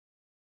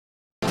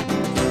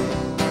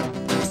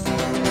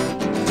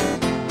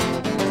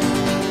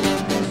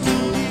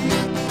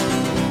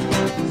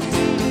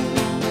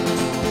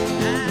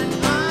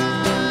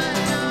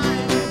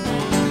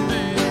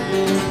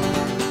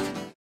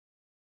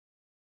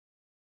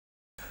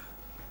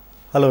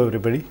Hello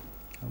everybody,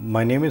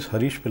 my name is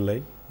Harish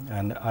Pillai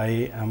and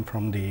I am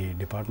from the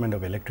Department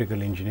of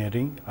Electrical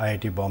Engineering,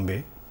 IIT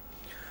Bombay.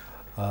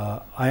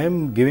 I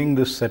am giving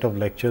this set of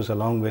lectures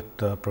along with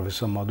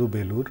Professor Madhu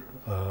Belur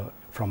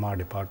from our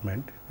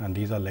department, and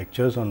these are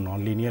lectures on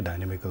nonlinear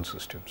dynamical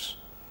systems.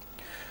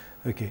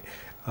 Okay.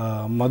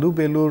 Madhu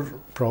Belur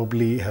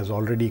probably has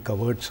already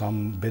covered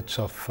some bits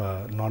of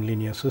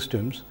nonlinear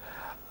systems.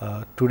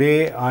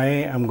 Today I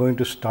am going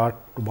to start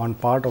one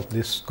part of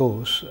this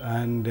course,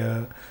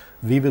 and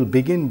we will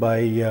begin by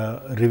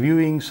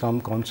reviewing some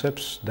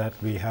concepts that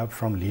we have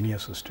from linear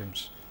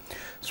systems.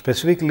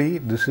 Specifically,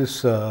 this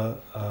is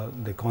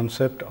the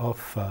concept of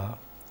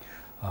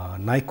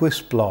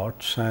Nyquist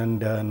plots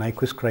and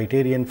Nyquist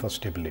criterion for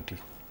stability.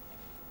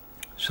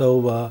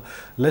 So,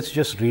 let us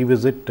just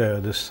revisit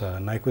this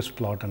Nyquist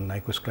plot and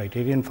Nyquist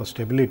criterion for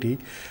stability,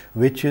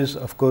 which is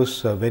of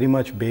course very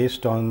much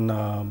based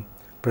on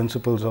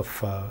principles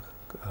of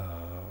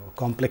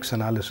complex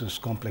analysis,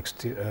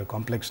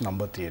 complex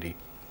number theory.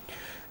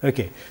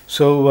 Okay.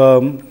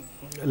 So,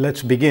 let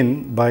us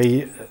begin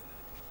by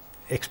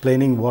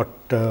explaining what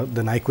the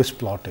Nyquist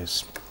plot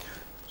is.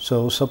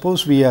 So,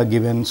 suppose we are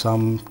given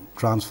some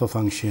transfer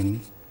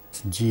function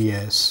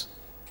Gs,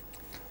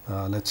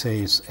 let us say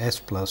is s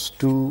plus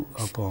 2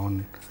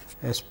 upon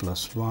s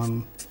plus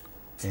 1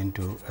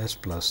 into s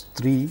plus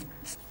 3,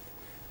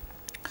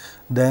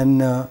 then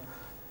the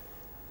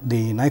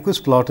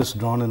Nyquist plot is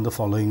drawn in the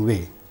following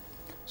way.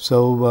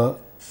 So,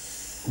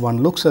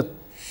 one looks at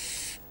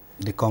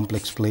the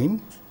complex plane,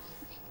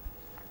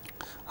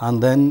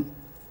 and then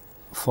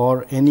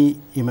for any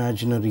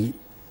imaginary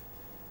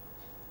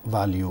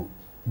value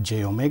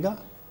j omega,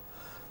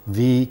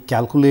 we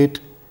calculate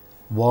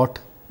what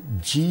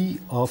g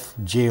of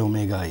j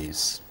omega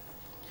is,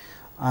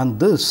 and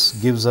this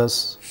gives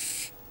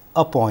us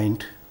a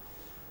point.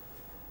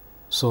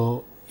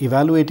 So,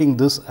 evaluating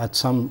this at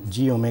some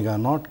g omega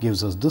naught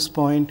gives us this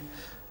point,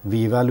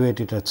 we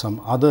evaluate it at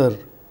some other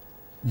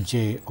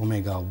j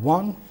omega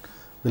 1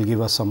 will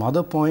give us some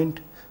other point,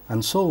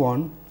 and so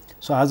on.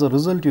 So, as a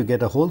result you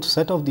get a whole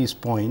set of these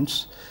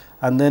points,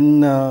 and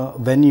then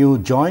when you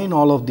join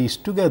all of these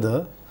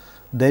together,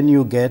 then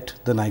you get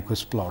the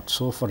Nyquist plot.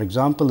 So, for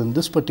example, in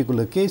this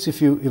particular case,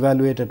 if you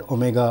evaluate at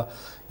omega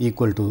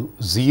equal to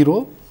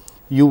 0,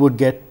 you would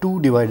get 2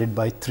 divided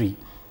by 3.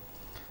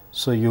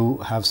 So, you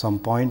have some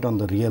point on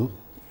the real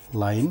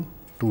line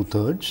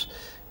 2/3,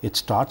 it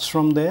starts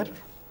from there,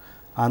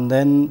 and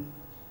then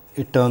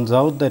it turns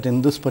out that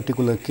in this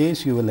particular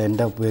case you will end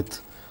up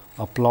with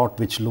a plot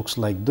which looks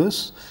like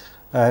this,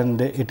 and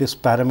it is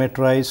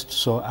parameterized.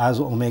 So, as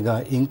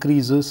omega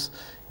increases,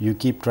 you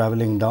keep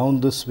traveling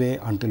down this way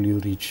until you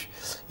reach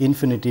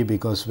infinity,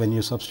 because when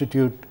you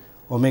substitute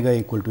omega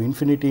equal to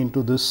infinity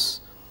into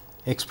this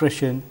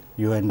expression,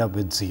 you end up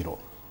with 0.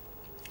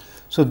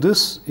 So,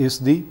 this is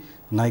the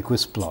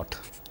Nyquist plot.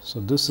 So,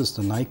 this is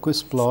the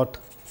Nyquist plot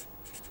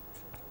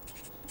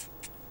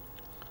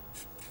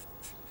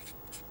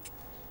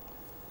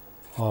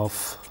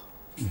of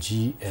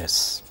G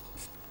s.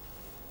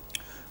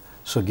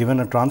 So,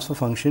 given a transfer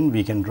function,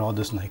 we can draw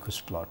this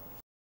Nyquist plot.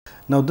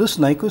 Now, this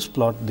Nyquist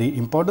plot, the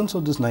importance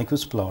of this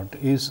Nyquist plot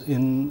is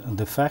in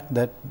the fact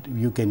that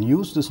you can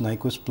use this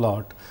Nyquist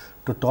plot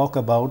to talk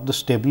about the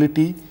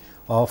stability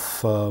of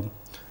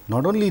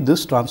not only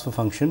this transfer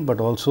function, but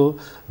also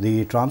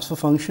the transfer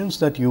functions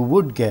that you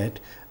would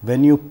get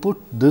when you put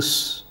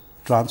this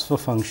transfer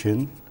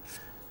function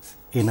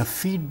in a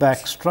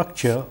feedback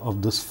structure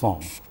of this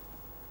form.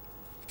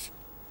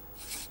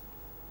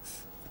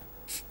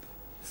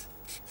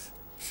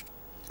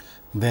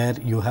 Where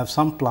you have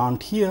some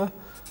plant here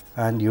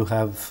and you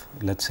have,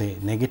 let us say,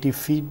 negative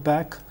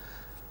feedback.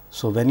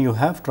 So, when you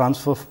have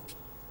transfer,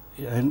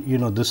 and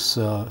this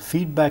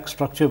feedback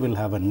structure will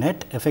have a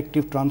net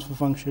effective transfer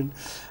function,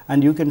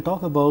 and you can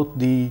talk about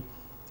the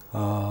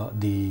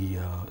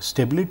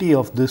stability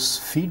of this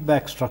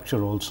feedback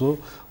structure also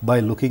by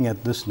looking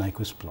at this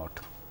Nyquist plot.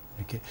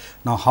 Okay.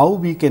 Now, how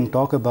we can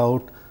talk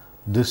about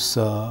this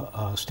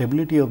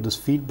stability of this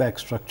feedback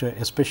structure,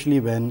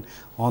 especially when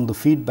on the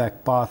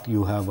feedback path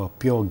you have a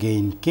pure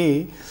gain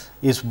k,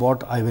 is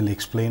what I will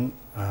explain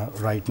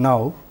right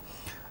now.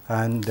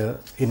 And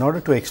in order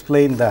to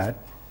explain that,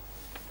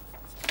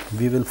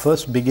 we will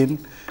first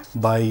begin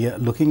by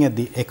looking at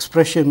the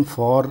expression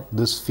for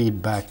this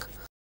feedback.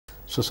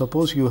 So,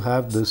 suppose you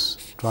have this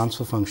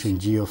transfer function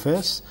g of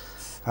s,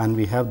 and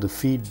we have the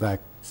feedback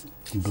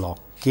block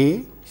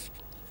k,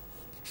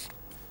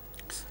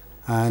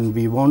 and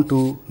we want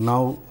to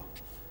now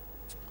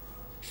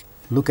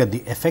look at the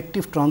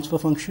effective transfer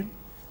function.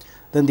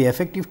 Then the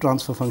effective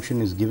transfer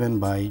function is given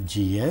by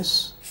G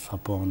s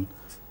upon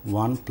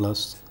 1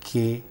 plus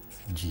k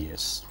G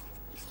s.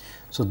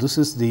 So, this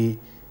is the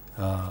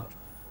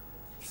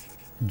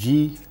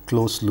G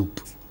closed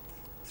loop.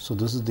 So,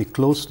 this is the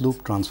closed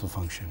loop transfer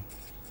function.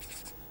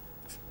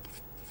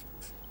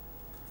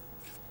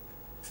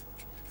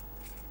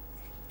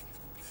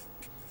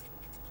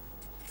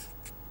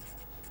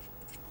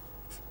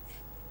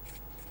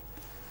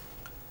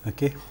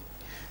 Okay.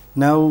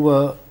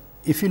 Now,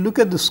 if you look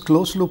at this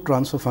closed loop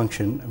transfer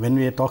function, when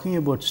we are talking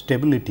about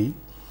stability,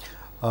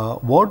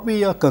 what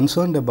we are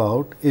concerned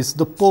about is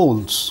the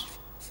poles.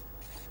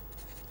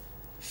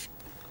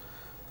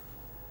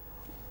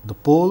 The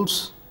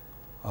poles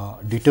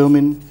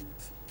determine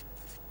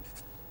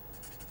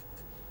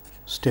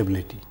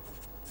stability.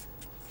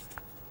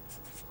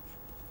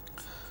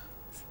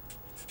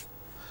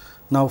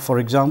 Now, for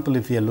example,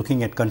 if we are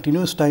looking at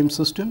continuous time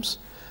systems,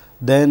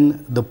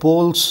 then the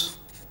poles,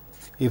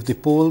 if the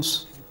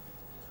poles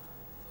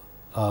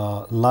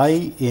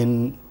lie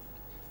in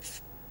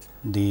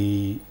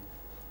the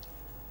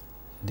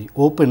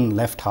open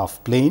left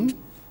half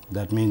plane,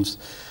 that means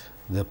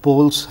the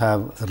poles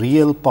have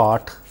real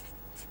part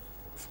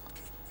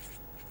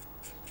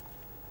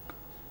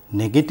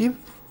negative.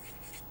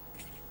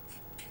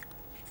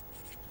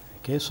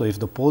 Okay, so, if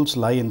the poles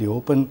lie in the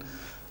open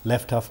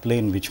left half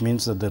plane, which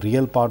means that the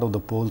real part of the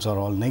poles are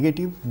all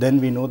negative,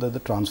 then we know that the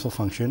transfer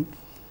function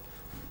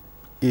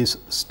is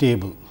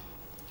stable.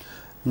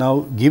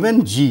 Now,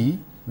 given G,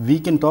 we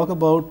can talk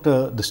about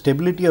the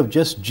stability of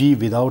just G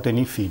without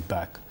any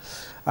feedback,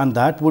 and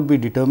that would be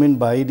determined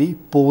by the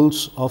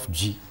poles of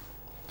G.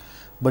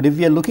 But if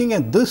we are looking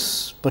at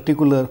this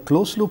particular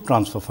closed loop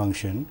transfer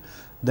function,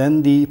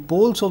 then the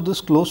poles of this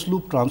closed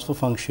loop transfer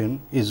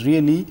function is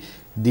really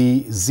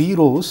the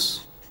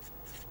zeros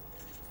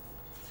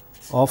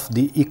of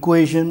the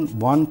equation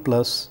 1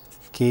 plus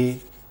k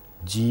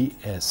g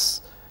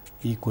s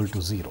equal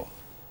to 0.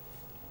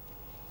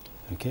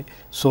 Okay.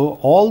 So,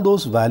 all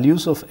those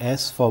values of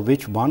s for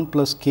which 1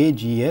 plus k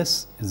g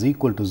s is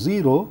equal to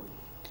 0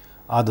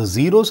 are the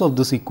zeros of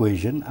this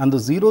equation, and the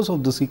zeros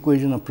of this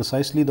equation are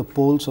precisely the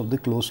poles of the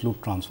closed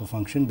loop transfer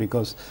function,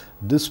 because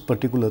this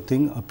particular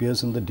thing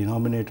appears in the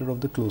denominator of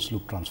the closed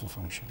loop transfer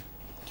function.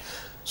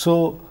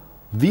 So,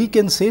 we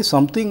can say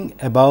something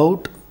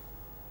about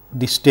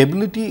the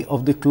stability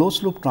of the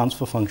closed loop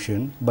transfer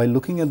function by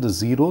looking at the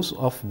zeros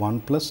of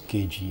 1 plus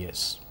k g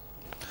s.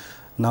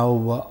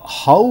 Now,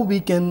 how we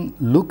can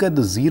look at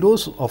the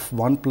zeros of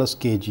 1 plus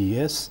k g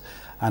s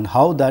and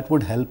how that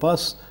would help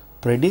us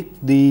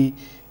predict the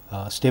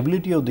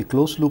stability of the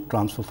closed loop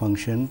transfer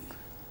function,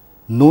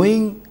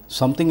 knowing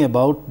something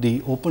about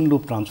the open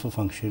loop transfer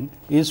function,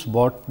 is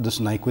what this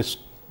Nyquist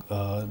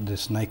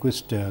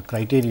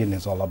criterion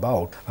is all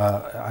about.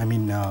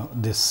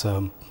 This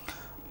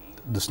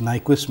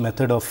Nyquist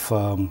method of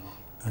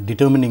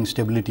determining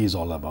stability is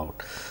all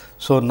about.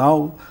 So,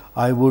 now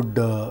I would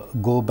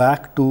go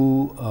back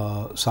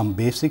to some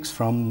basics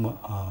from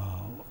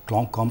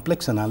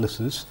complex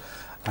analysis,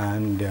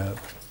 and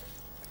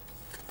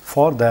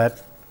for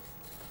that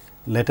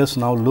let us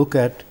now look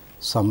at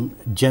some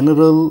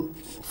general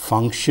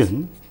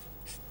function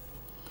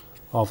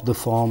of the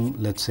form,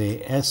 let us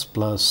say s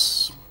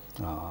plus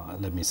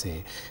let me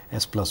say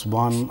s plus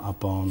 1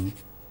 upon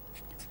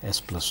s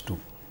plus 2.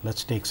 Let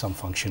us take some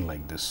function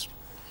like this,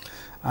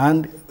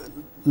 and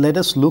let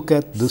us look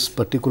at this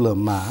particular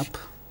map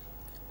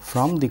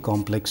from the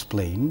complex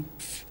plane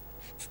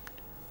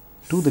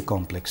to the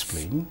complex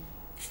plane,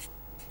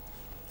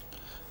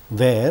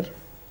 where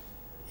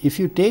if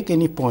you take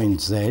any point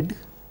z,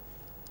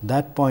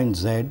 that point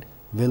z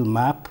will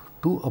map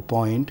to a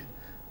point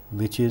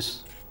which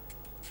is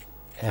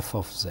f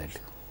of z.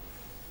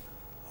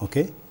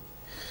 Okay.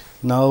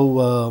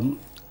 Now,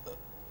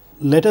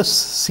 let us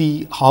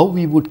see how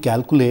we would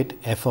calculate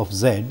f of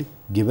z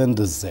given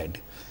this z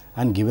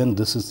and given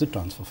this is the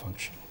transfer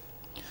function.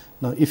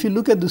 Now, if you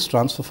look at this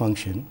transfer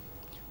function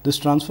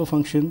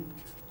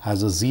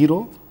has a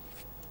 0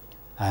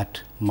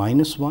 at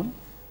minus 1,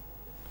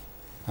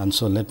 and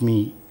so let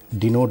me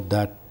denote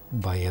that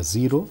by a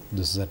 0,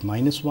 this is at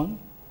minus 1,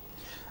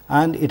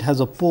 and it has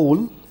a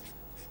pole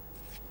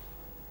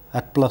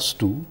at plus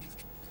 2,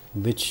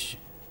 which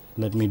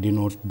let me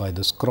denote by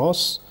this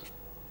cross,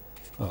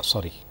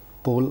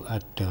 pole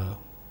at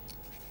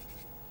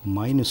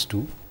minus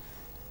 2,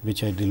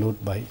 which I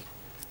denote by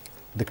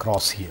the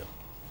cross here.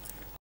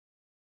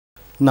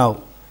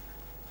 Now,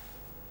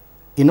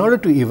 in order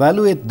to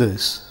evaluate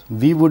this,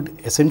 we would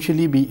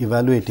essentially be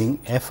evaluating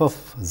f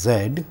of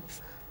z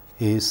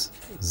is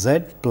z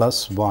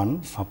plus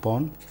 1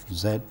 upon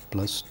z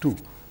plus 2.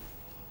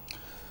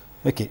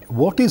 Okay.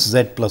 What is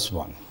z plus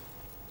 1?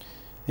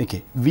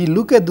 Okay. We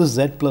look at this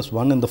z plus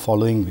 1 in the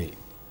following way.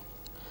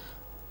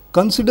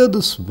 Consider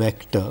this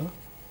vector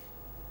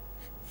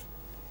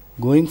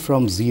going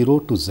from 0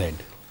 to z.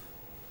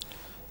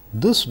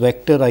 This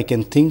vector I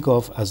can think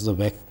of as the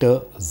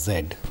vector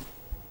z.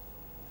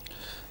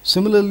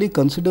 Similarly,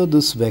 consider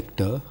this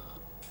vector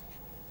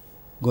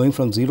going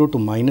from 0 to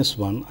minus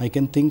 1, I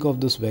can think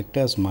of this vector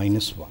as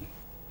minus 1.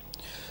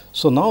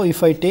 So, now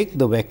if I take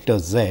the vector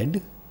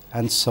z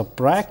and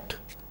subtract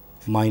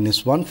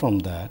minus 1 from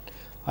that,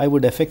 I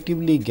would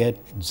effectively get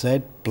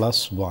z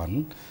plus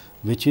 1,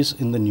 which is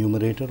in the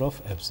numerator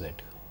of f z.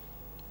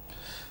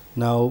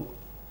 Now,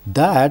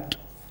 that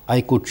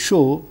I could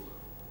show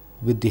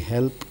with the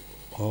help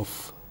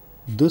of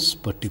this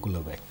particular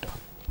vector.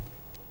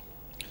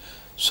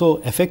 So,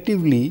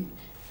 effectively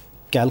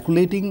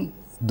calculating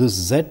this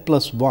z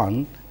plus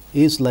 1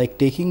 is like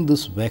taking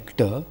this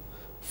vector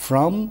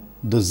from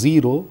the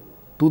 0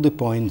 to the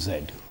point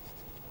z.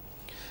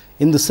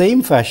 In the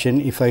same fashion,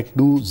 if I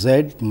do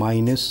z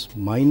minus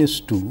minus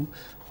 2,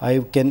 I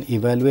can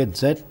evaluate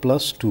z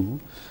plus 2,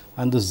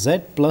 and the z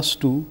plus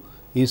 2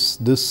 is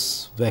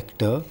this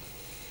vector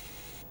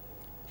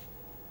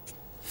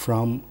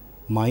from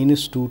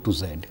minus 2 to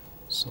z.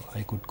 So,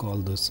 I could call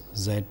this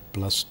z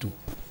plus 2.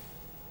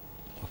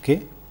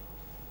 Okay.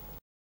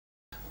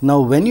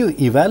 Now, when you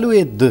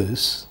evaluate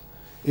this,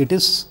 it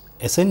is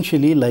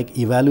essentially like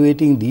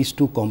evaluating these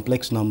two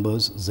complex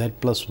numbers z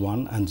plus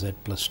 1 and z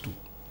plus 2.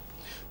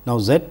 Now,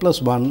 z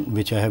plus 1,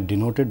 which I have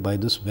denoted by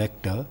this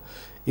vector,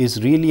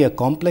 is really a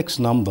complex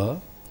number,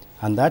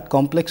 and that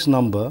complex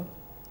number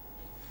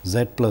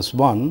z plus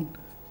 1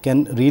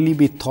 can really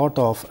be thought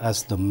of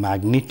as the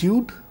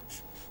magnitude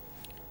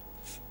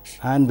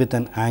and with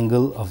an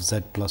angle of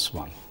z plus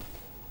 1.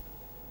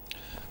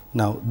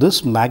 Now,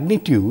 this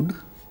magnitude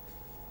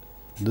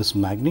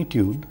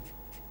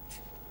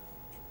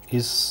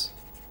is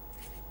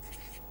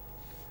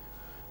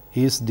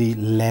the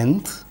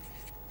length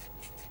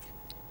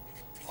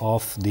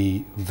of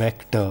the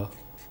vector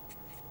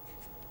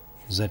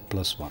z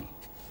plus 1.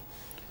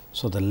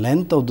 So, the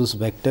length of this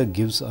vector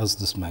gives us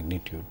this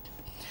magnitude,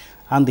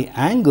 and the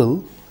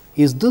angle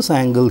is this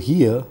angle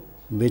here,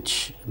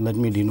 which let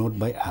me denote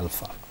by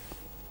alpha.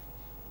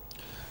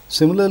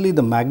 Similarly,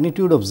 the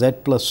magnitude of z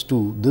plus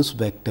 2, this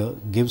vector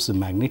gives the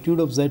magnitude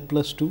of z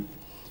plus 2,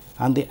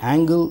 and the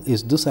angle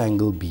is this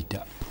angle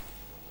beta.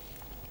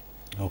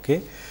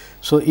 Okay.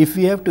 So, if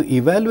we have to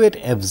evaluate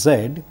f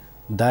z,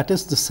 that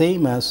is the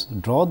same as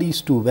draw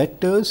these two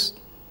vectors,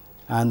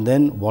 and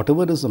then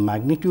whatever is the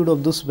magnitude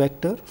of this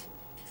vector,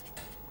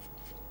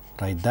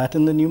 write that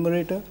in the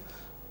numerator,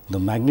 the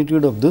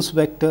magnitude of this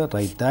vector,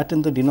 write that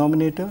in the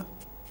denominator,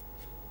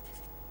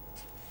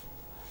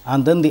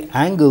 and then the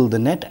angle, the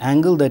net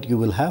angle that you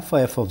will have for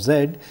f of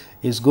z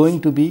is going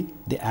to be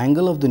the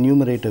angle of the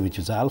numerator, which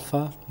is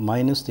alpha,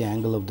 minus the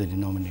angle of the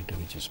denominator,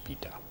 which is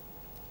beta.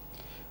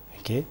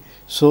 Okay.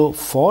 So,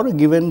 for a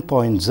given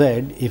point z,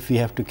 if we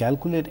have to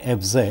calculate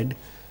f z,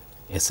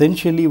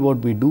 essentially what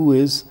we do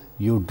is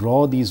you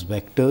draw these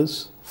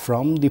vectors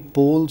from the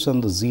poles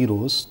and the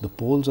zeros,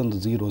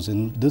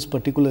 In this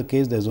particular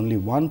case, there is only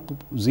one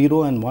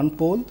 0 and one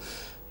pole.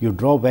 You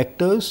draw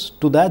vectors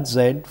to that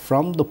z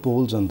from the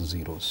poles and the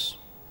zeros.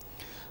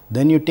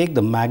 Then you take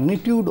the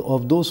magnitude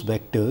of those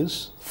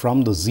vectors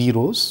from the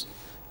zeros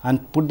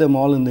and put them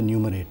all in the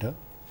numerator.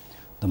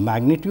 The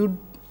magnitude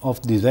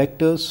of the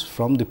vectors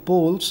from the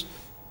poles,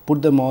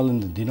 put them all in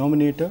the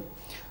denominator,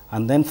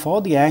 and then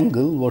for the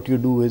angle, what you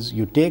do is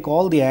you take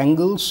all the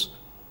angles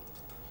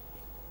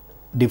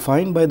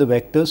defined by the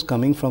vectors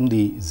coming from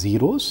the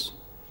zeros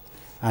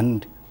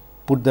and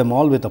put them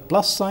all with a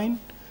plus sign,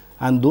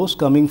 and those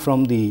coming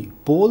from the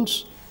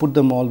poles, put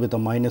them all with a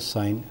minus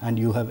sign, and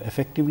you have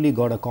effectively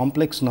got a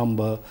complex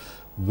number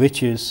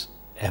which is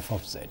f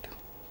of z.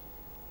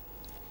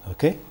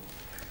 Okay.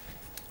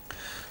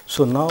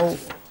 So, now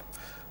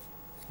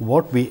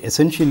what we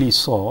essentially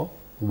saw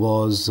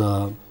was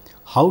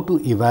how to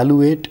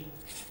evaluate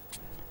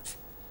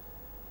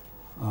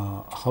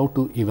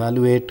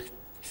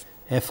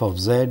f of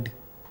z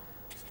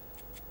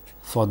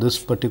for this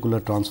particular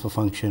transfer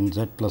function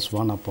z plus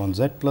 1 upon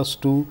z plus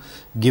 2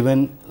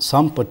 given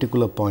some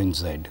particular point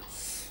z.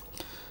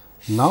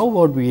 Now,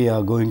 what we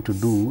are going to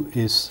do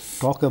is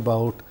talk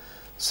about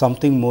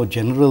something more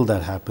general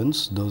that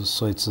happens.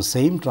 So, it is the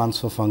same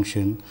transfer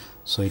function.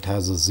 So, it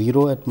has a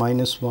 0 at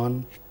minus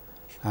 1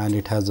 and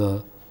it has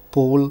a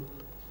pole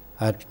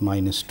at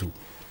minus 2.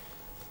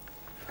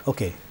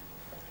 Okay.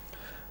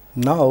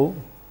 Now,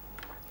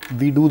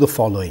 we do the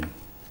following.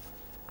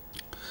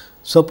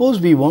 Suppose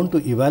we want to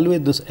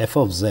evaluate this f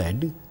of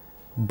z,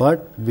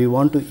 but we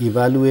want to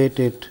evaluate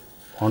it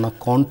on a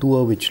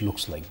contour which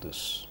looks like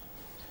this.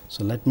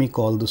 So, let me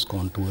call this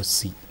contour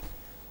C.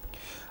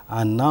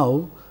 And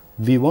now,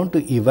 we want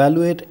to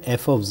evaluate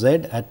f of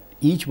z at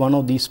each one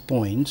of these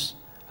points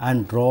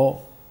and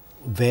draw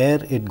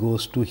where it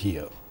goes to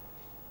here.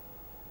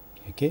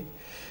 Okay.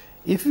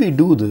 If we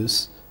do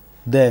this,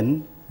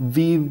 then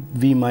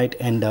we might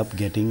end up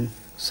getting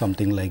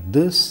something like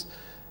this,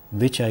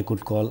 which I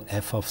could call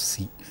f of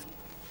c.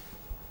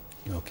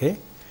 Okay.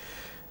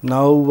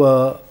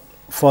 Now,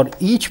 for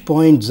each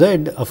point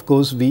z, of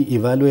course, we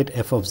evaluate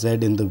f of z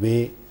in the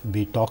way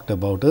we talked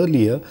about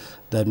earlier.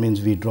 That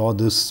means, we draw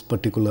this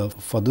particular,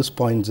 for this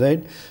point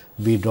z,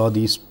 we draw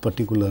these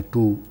particular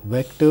two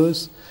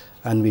vectors,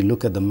 and we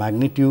look at the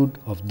magnitude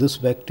of this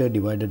vector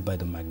divided by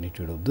the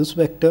magnitude of this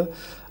vector,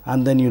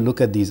 and then you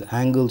look at these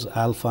angles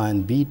alpha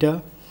and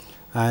beta,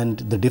 and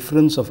the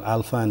difference of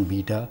alpha and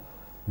beta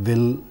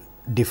will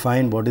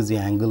define what is the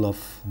angle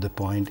of the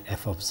point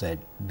f of z,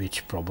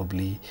 which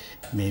probably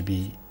may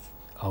be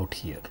out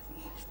here,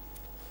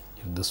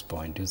 if this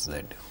point is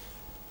z.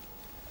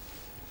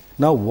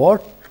 Now,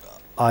 what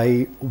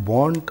I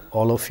want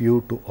all of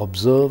you to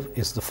observe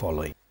is the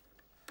following.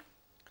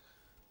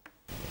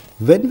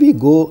 When we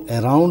go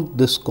around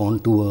this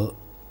contour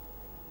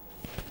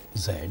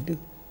z,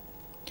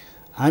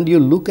 and you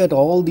look at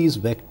all these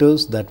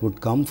vectors that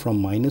would come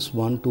from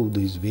 -1 to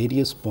these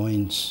various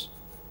points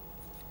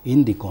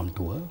in the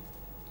contour,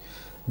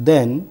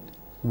 then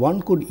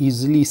one could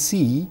easily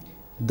see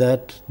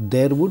that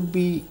there would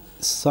be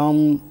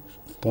some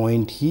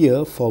point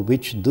here for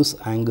which this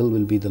angle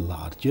will be the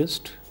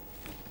largest,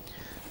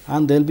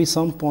 and there will be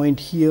some point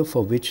here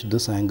for which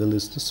this angle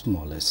is the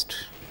smallest.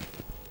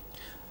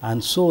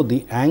 And so,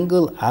 the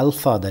angle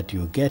alpha that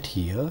you get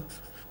here,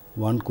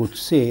 one could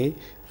say,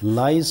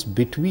 lies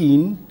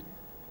between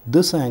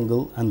this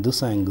angle and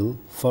this angle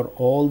for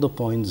all the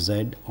points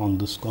z on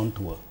this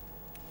contour.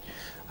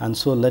 And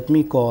so, let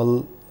me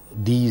call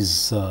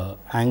these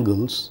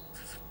angles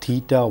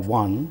theta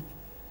 1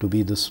 to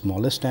be the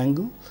smallest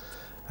angle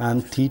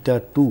and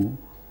theta 2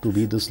 to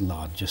be this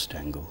largest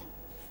angle.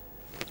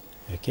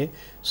 Okay.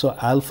 So,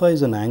 alpha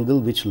is an angle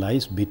which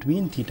lies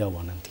between theta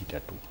 1 and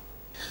theta 2.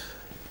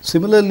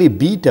 Similarly,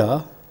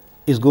 beta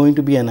is going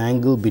to be an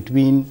angle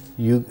between,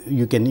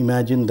 you can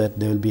imagine that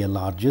there will be a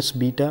largest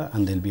beta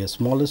and there will be a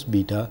smallest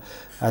beta,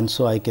 and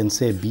so I can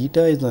say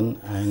beta is an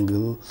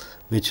angle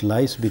which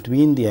lies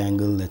between the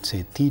angle, let us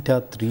say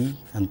theta 3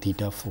 and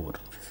theta 4.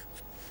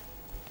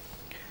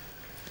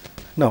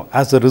 Now,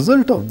 as a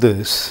result of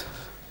this,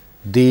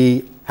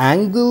 the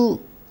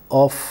angle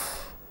of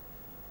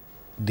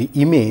the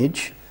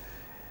image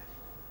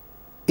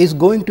is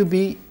going to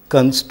be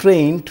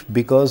constrained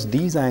because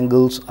these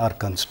angles are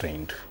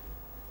constrained.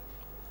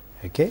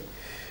 Okay.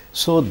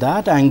 So,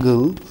 that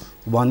angle,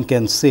 one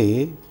can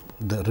say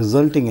the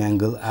resulting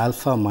angle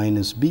alpha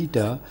minus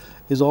beta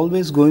is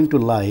always going to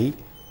lie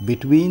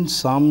between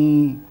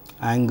some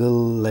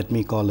angle, let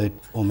me call it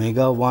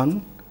omega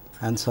 1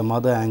 and some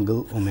other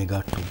angle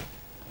omega 2.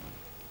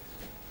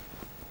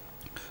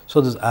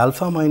 So, this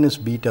alpha minus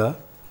beta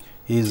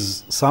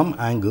is some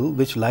angle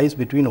which lies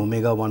between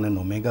omega 1 and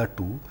omega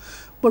 2,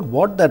 but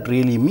what that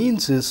really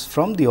means is,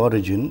 from the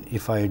origin,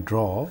 if I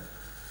draw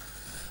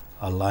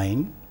a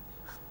line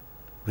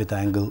with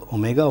angle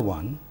omega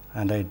 1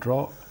 and I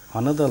draw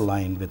another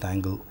line with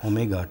angle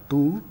omega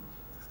 2,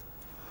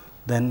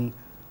 then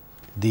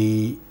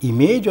the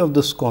image of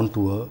this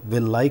contour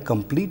will lie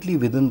completely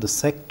within the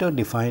sector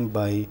defined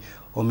by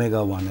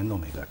omega 1 and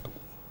omega 2.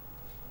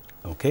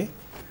 Okay.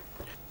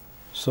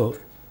 So,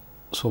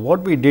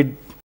 what we did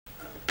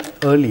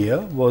earlier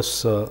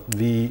was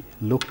we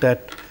looked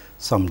at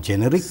some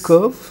generic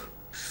curve.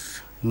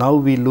 Now,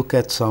 we look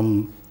at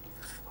some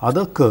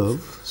other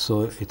curve.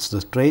 So, it is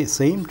the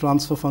same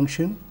transfer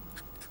function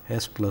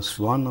s plus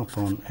 1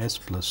 upon s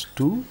plus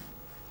 2,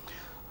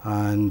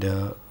 and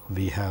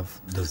we have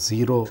the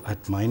 0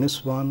 at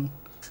minus 1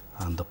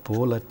 and the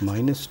pole at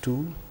minus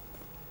 2.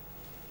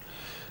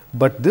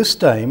 But this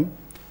time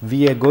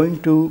we are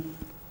going to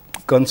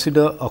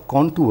consider a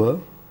contour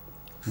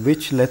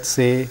which, let us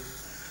say,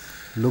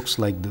 looks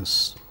like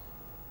this.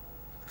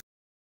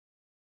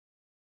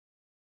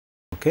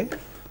 Okay.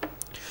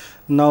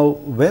 Now,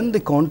 when the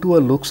contour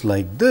looks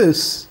like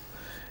this,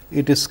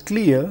 it is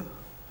clear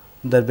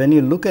that when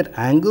you look at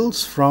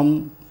angles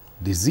from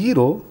the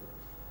 0,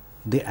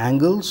 the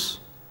angles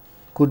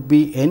could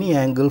be any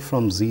angle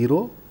from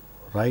 0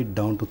 right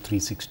down to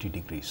 360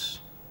 degrees.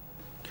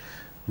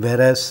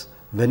 Whereas,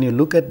 when you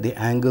look at the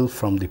angle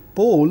from the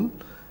pole,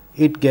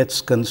 it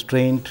gets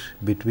constrained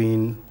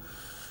between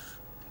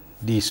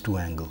these two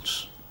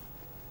angles.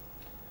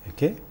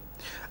 Okay.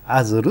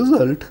 As a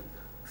result,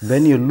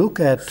 when you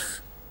look at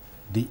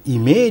the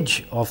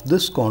image of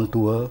this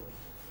contour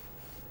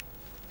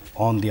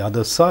on the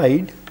other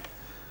side,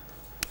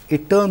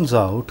 it turns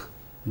out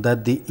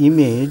that the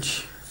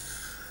image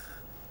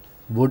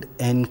would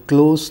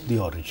enclose the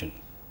origin.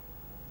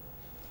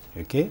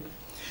 Okay.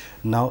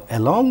 Now,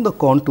 along the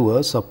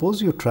contour,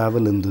 suppose you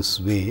travel in this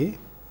way,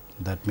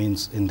 that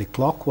means in the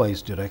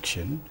clockwise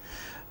direction,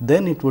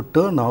 then it would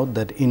turn out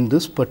that in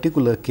this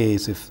particular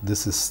case, if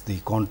this is the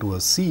contour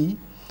C,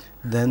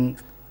 then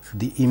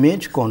the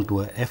image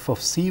contour f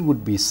of c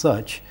would be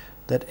such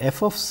that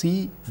f of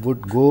c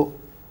would go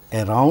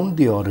around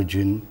the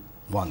origin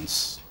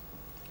once.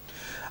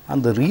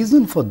 And the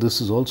reason for this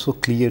is also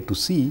clear to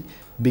see,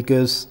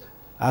 because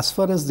as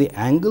far as the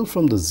angle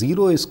from the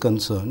 0 is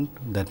concerned,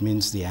 that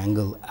means the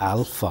angle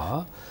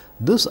alpha,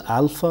 this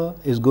alpha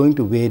is going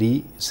to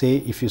vary. Say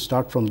if you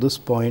start from this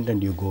point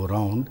and you go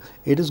around,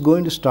 it is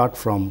going to start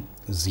from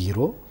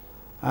 0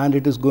 and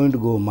it is going to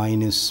go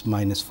minus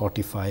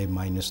 45,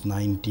 minus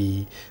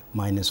 90,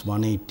 minus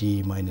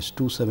 180, minus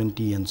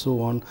 270 and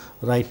so on,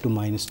 right to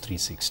minus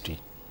 360.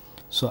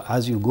 So,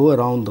 as you go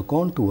around the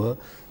contour,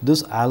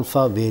 this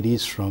alpha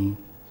varies from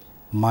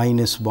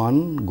minus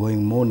 1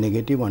 going more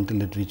negative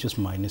until it reaches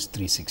minus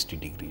 360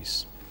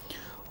 degrees.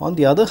 On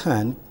the other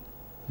hand,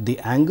 the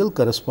angle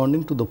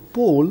corresponding to the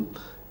pole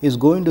is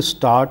going to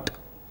start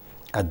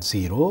at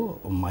 0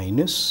 or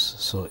minus.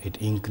 So, it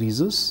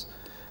increases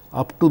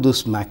up to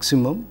this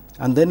maximum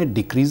and then it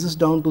decreases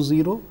down to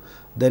 0,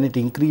 then it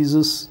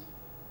increases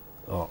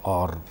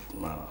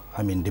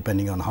I mean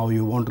depending on how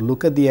you want to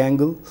look at the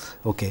angle,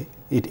 okay,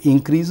 it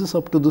increases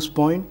up to this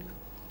point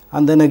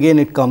and then again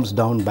it comes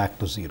down back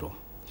to 0.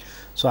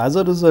 So, as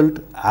a result,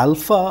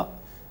 alpha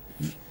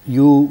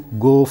you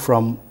go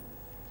from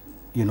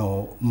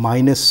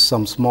minus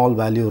some small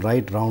value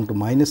right round to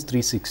minus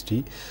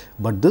 360,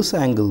 but this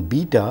angle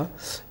beta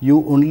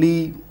you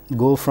only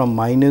go from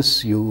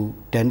minus, you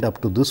tend up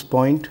to this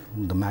point,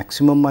 the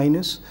maximum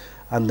minus,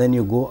 and then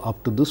you go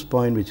up to this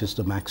point, which is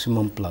the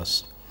maximum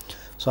plus.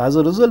 So, as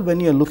a result, when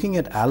you are looking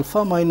at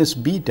alpha minus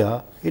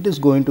beta, it is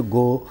going to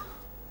go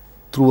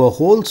through a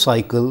whole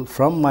cycle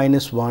from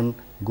minus 1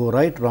 go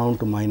right round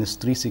to minus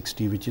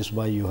 360, which is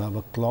why you have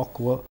a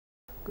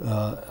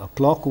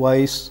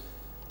clockwise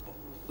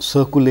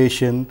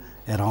circulation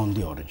around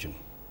the origin.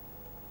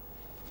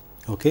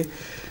 Okay.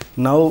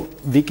 Now,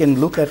 we can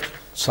look at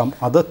some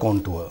other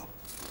contour,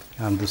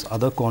 and this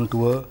other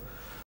contour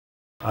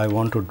I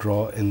want to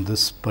draw in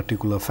this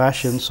particular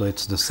fashion. So, it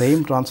is the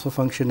same transfer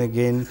function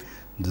again,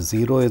 the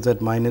 0 is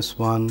at minus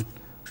 1,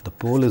 the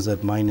pole is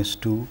at minus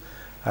 2,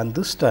 and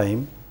this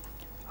time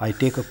I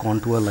take a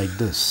contour like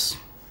this.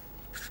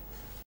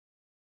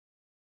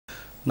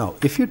 Now,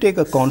 if you take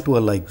a contour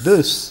like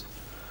this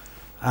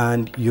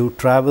and you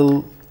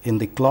travel in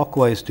the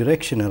clockwise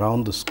direction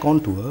around this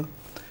contour,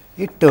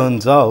 it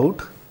turns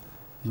out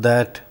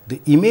that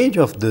the image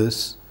of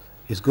this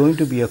is going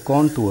to be a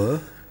contour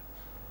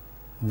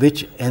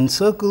which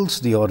encircles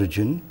the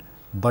origin,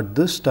 but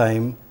this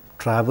time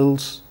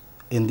travels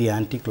in the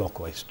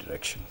anti-clockwise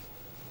direction.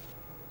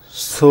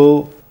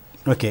 So,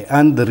 okay,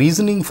 and the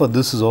reasoning for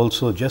this is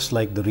also just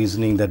like the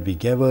reasoning that we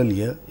gave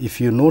earlier. If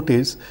you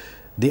notice,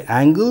 the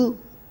angle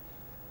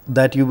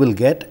that you will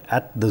get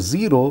at the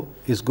 0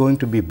 is going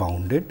to be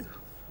bounded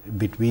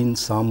between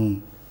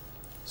some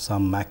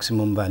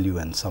maximum value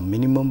and some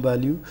minimum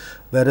value,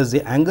 whereas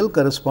the angle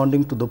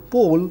corresponding to the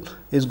pole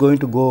is going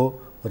to go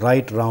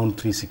right round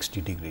 360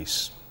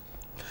 degrees.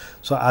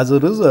 So, as a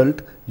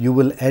result, you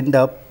will end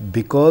up,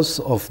 because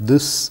of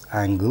this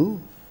angle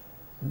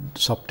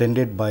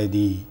subtended by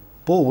the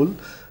pole,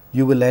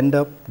 you will end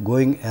up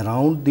going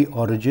around the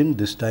origin,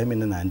 this time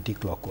in an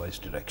anti-clockwise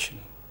direction.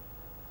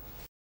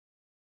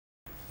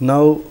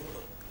 Now,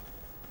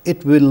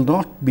 it will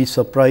not be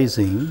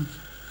surprising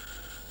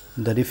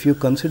that if you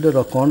consider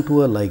a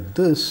contour like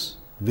this,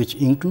 which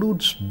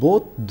includes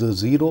both the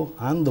 0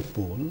 and the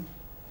pole,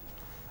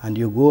 and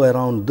you go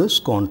around this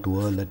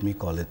contour, let me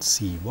call it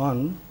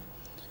C1,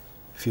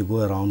 if you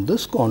go around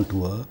this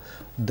contour,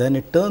 then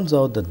it turns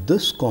out that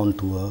this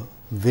contour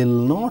will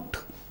not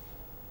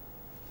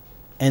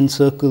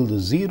encircle the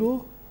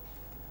 0,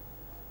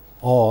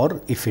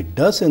 or if it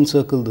does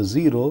encircle the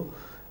 0,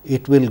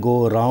 it will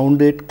go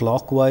around it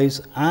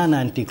clockwise and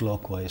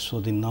anti-clockwise. So,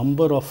 the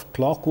number of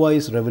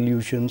clockwise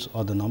revolutions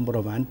or the number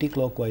of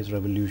anti-clockwise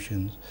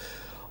revolutions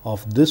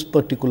of this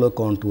particular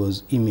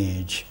contour's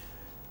image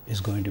is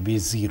going to be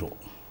 0.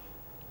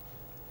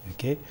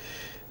 Okay.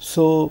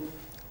 So,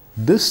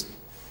 this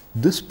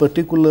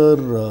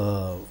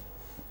particular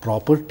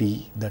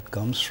property that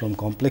comes from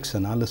complex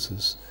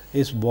analysis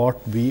is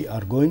what we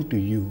are going to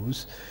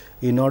use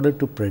in order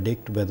to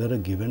predict whether a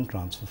given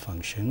transfer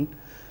function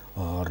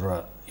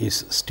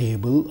is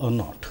stable or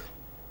not.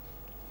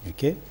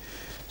 Okay.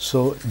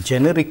 So,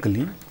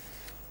 generically,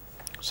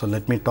 so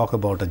let me talk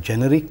about a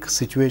generic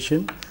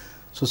situation.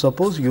 So,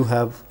 suppose you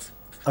have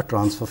a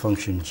transfer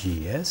function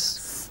G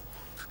s,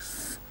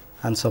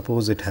 and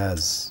suppose it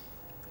has,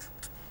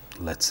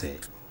 let us say,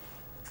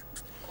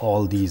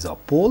 all these are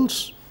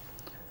poles,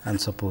 and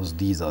suppose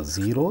these are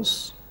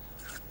zeros.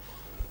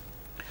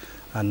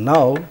 And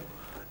now,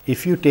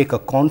 if you take a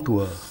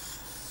contour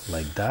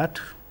like that,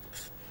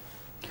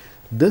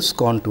 this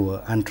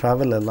contour, and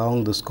travel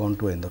along this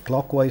contour in the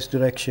clockwise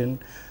direction,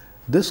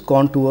 this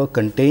contour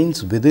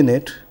contains within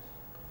it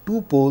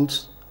 2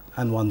 poles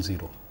and 1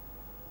 0.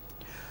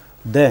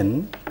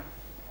 Then,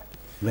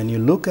 when you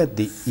look at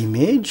the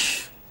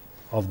image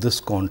of this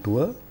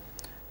contour,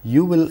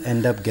 you will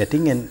end up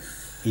getting an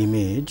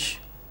image,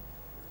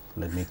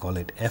 let me call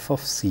it f of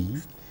c,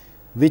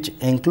 which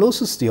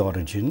encloses the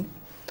origin,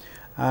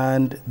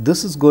 and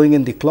this is going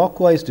in the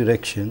clockwise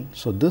direction.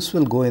 So, this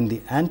will go in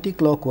the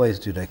anti-clockwise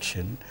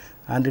direction,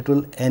 and it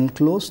will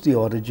enclose the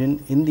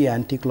origin in the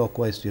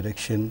anti-clockwise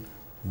direction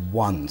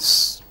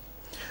once.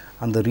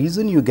 And the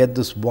reason you get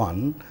this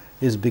 1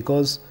 is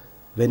because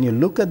when you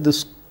look at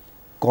this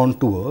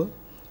contour,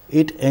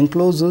 it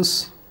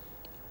encloses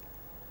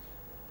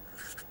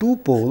 2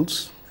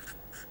 poles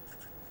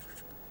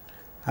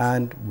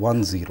and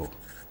 1 0.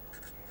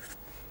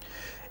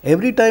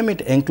 Every time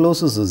it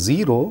encloses a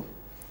 0,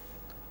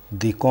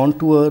 the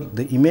contour,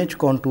 the image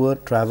contour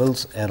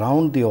travels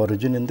around the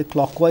origin in the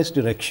clockwise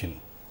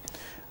direction,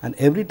 and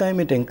every time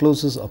it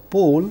encloses a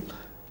pole,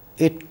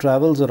 it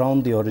travels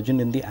around the origin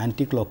in the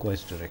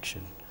anti-clockwise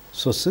direction.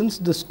 So, since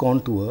this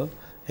contour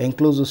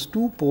encloses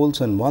 2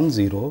 poles and 1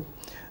 0,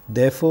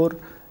 therefore,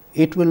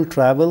 it will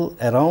travel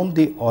around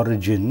the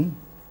origin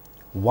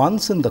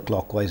once in the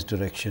clockwise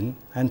direction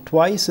and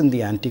twice in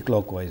the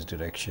anti-clockwise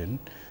direction.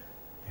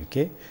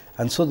 Okay.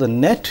 And so, the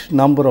net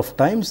number of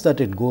times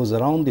that it goes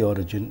around the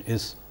origin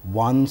is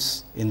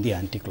once in the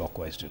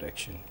anti-clockwise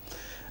direction.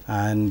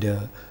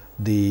 And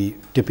the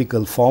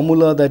typical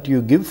formula that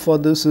you give for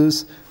this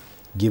is,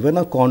 given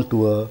a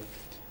contour,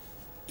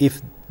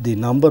 if the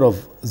number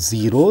of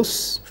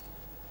zeros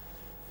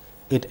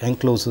it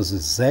encloses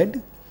is z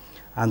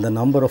and the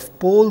number of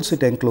poles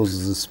it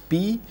encloses is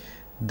p,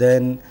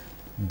 then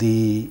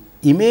the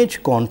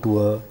image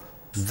contour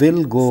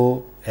will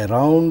go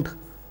around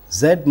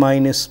z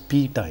minus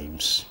p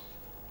times.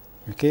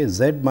 Okay,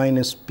 z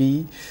minus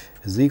p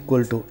is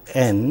equal to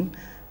n,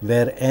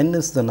 where n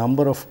is the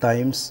number of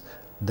times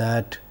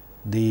that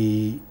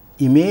the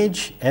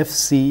image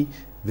FC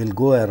will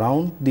go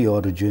around the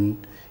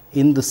origin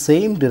in the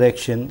same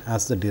direction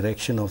as the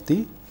direction of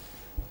the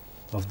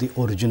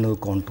original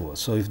contour.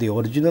 So, if the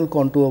original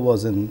contour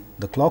was in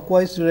the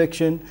clockwise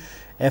direction,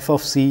 f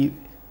of c,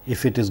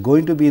 if it is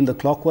going to be in the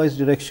clockwise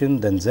direction,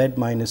 then z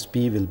minus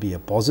p will be a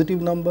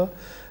positive number,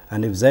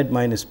 and if z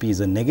minus p is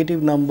a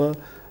negative number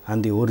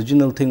and the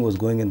original thing was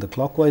going in the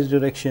clockwise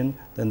direction,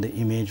 then the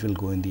image will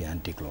go in the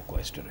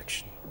anti-clockwise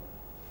direction.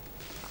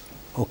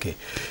 Okay.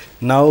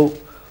 Now,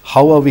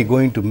 how are we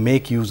going to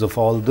make use of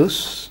all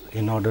this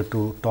in order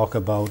to talk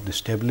about the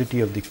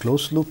stability of the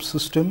closed loop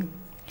system?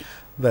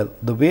 Well,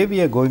 the way we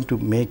are going to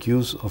make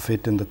use of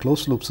it in the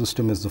closed loop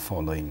system is the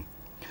following.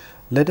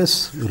 Let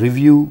us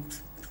review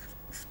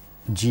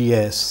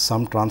GS,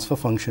 some transfer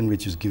function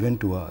which is given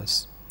to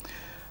us,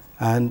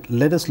 and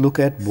let us look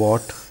at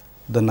what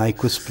the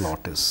Nyquist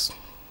plot is.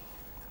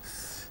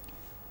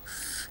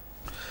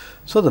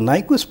 So, the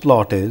Nyquist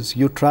plot is,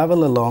 you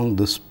travel along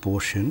this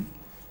portion,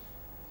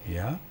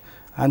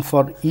 and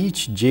for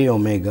each j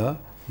omega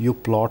you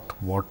plot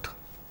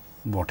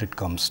what it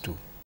comes to.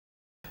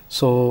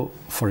 So,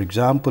 for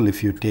example,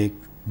 if you take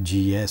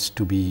Gs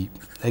to be,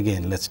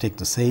 again let us take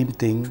the same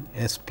thing,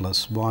 s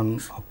plus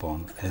 1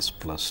 upon s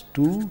plus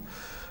 2,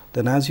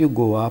 then as you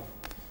go up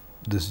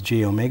this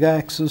j omega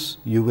axis,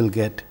 you will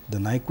get the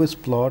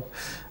Nyquist plot,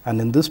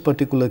 and in this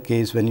particular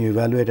case, when you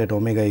evaluate at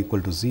omega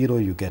equal to 0,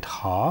 you get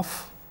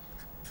half,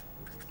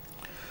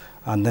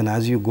 and then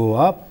as you go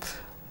up,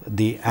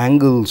 the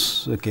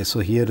angles, okay, so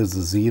here is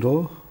the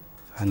 0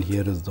 and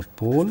here is the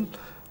pole,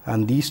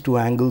 and these two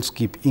angles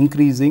keep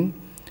increasing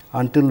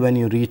until when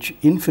you reach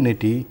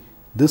infinity,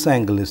 this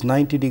angle is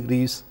 90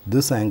 degrees,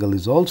 this angle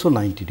is also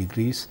 90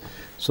 degrees.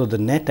 So, the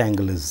net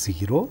angle is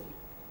 0.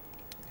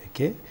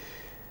 Okay.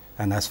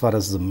 And as far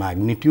as the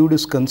magnitude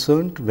is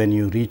concerned, when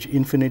you reach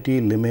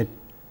infinity, limit,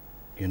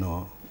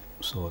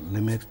 so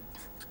limit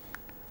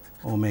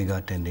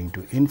omega tending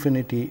to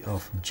infinity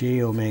of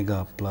j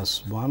omega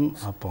plus 1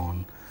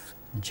 upon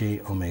j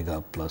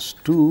omega plus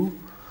 2,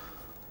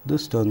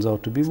 this turns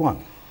out to be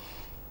 1.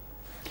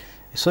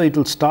 So, it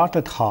will start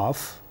at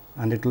half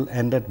and it will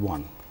end at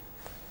 1.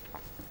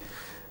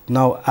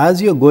 Now,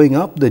 as you are going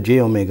up the j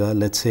omega,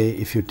 let us say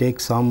if you take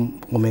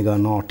some omega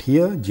naught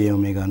here, j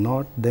omega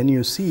naught, then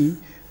you see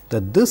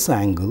that this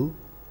angle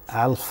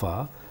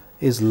alpha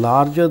is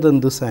larger than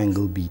this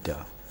angle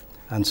beta,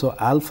 and so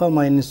alpha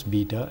minus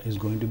beta is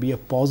going to be a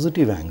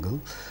positive angle,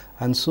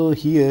 and so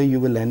here you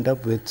will end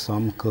up with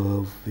some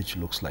curve which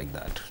looks like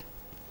that.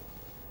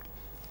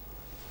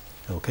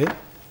 Okay.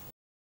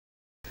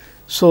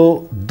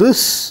 So,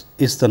 this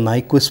is the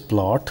Nyquist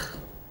plot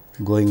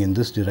going in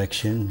this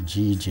direction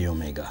g j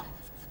omega.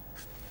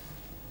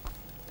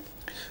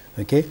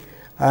 Okay.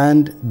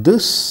 And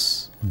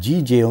this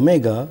g j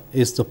omega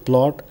is the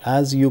plot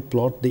as you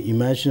plot the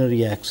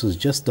imaginary axis,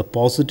 just the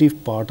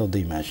positive part of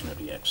the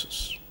imaginary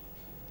axis.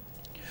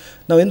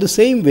 Now, in the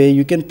same way,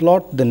 you can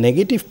plot the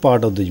negative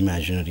part of the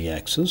imaginary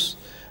axis,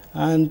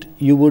 and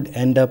you would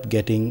end up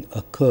getting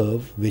a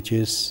curve which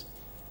is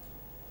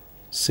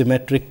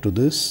symmetric to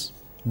this,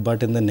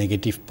 but in the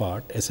negative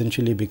part,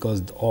 essentially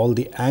because all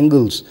the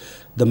angles,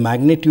 the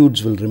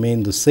magnitudes will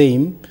remain the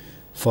same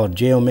for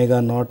j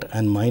omega naught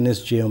and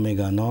minus j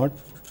omega naught.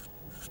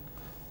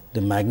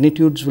 The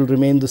magnitudes will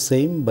remain the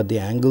same, but the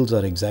angles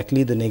are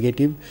exactly the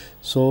negative.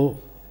 So,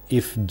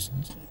 if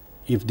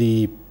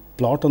the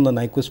plot on the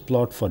Nyquist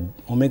plot for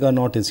omega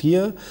naught is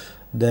here,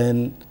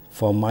 then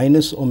for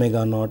minus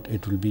omega naught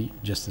it will be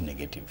just the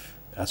negative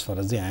as far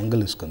as the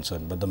angle is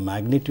concerned, but the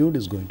magnitude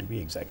is going to be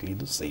exactly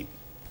the same.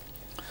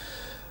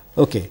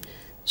 Okay.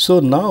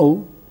 So,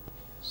 now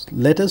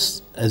let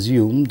us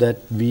assume that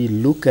we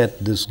look at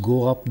this,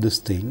 go up this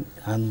thing,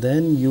 and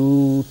then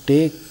you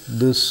take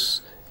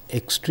this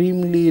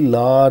extremely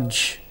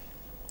large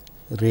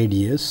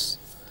radius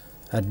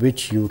at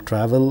which you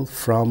travel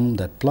from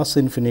that plus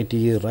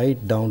infinity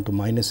right down to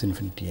minus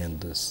infinity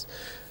and this.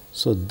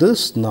 So,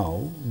 this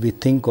now we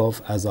think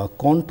of as our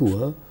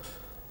contour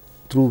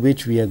through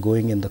which we are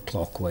going in the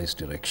clockwise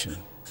direction.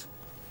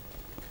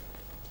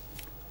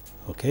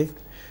 Okay.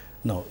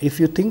 Now, if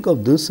you think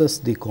of this as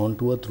the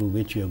contour through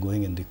which you are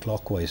going in the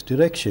clockwise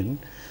direction,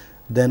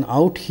 then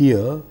out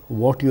here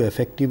what you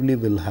effectively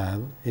will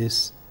have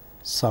is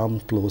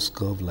some closed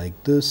curve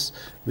like this,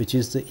 which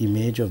is the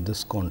image of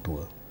this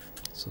contour.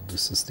 So,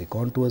 this is the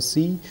contour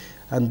C,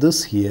 and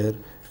this here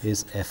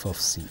is f of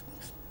c.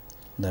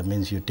 That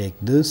means, you take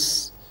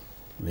this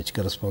which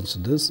corresponds to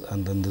this,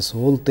 and then this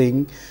whole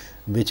thing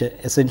which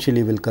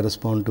essentially will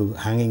correspond to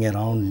hanging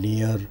around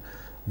near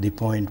the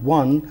point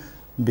 1,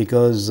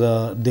 because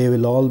they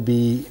will all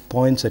be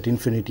points at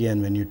infinity,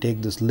 and when you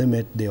take this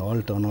limit they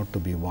all turn out to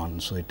be 1.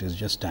 So, it is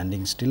just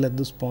standing still at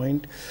this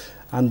point,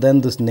 and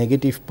then this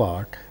negative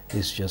part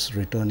is just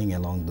returning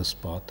along this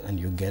path, and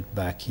you get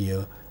back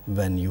here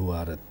when you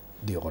are at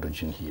the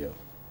origin here.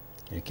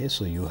 Okay.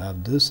 So, you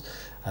have this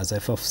as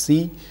f of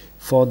c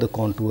for the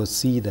contour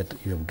c that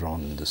you have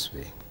drawn in this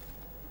way.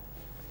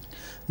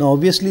 Now,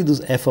 obviously,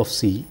 this f of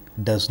c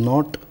does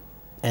not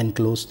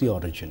enclose the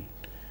origin,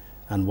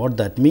 and what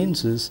that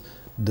means is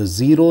the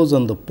zeros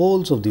on the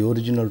poles of the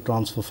original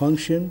transfer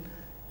function,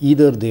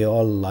 either they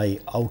all lie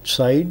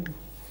outside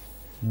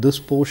this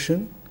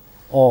portion,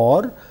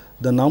 or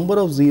the number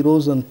of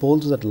zeros and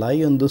poles that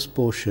lie on this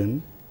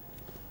portion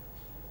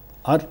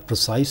are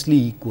precisely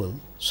equal,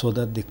 so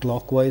that the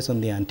clockwise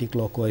and the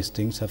anti-clockwise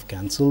things have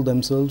cancelled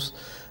themselves,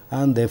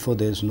 and therefore,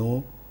 there is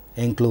no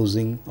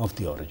enclosing of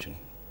the origin.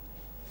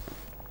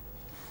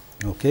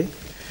 Okay.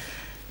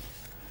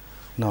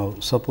 Now,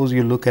 suppose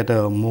you look at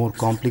a more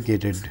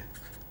complicated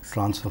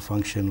transfer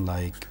function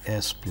like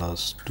s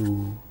plus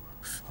 2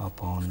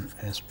 upon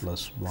s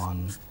plus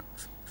 1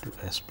 to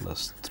s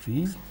plus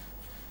 3.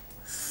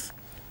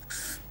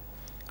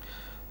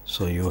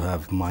 So, you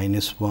have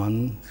minus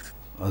 1,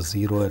 a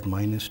 0 at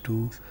minus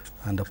 2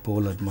 and a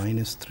pole at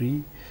minus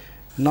 3.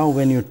 Now,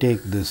 when you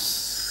take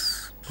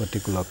this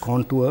particular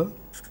contour,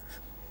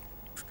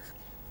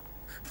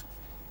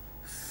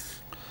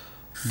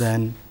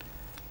 then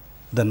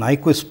the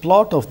Nyquist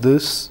plot of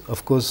this,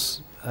 of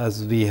course,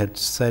 as we had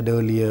said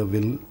earlier,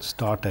 will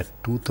start at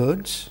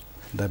 2/3.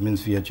 That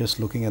means, we are just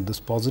looking at this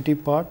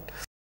positive part,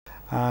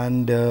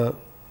 and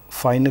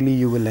finally,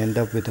 you will end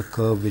up with a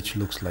curve which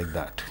looks like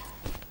that.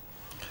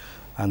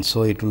 And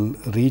so, it will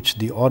reach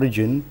the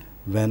origin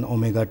when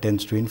omega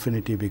tends to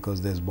infinity,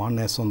 because there is one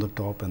s on the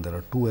top and there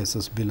are two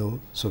s's below.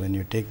 So, when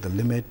you take the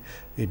limit,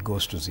 it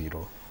goes to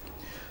 0.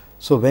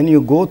 So, when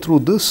you go through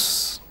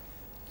this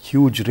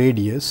huge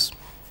radius,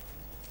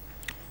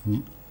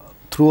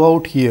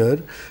 throughout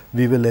here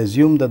we will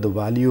assume that the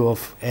value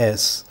of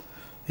s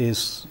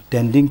is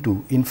tending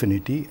to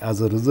infinity.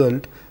 As a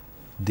result,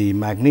 the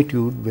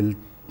magnitude will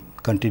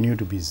continue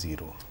to be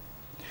 0.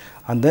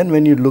 And then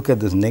when you look at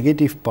this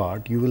negative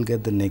part, you will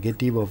get the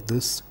negative of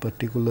this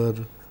particular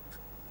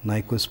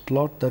Nyquist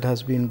plot that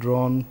has been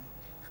drawn,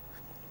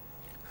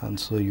 and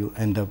so you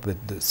end up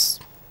with this.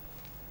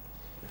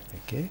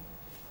 Okay.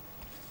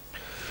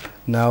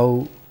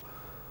 Now,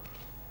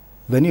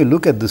 when you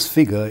look at this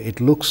figure, it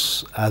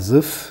looks as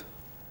if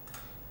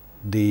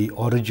the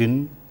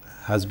origin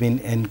has been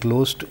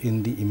enclosed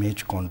in the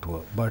image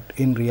contour, but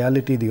in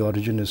reality the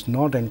origin is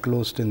not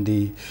enclosed in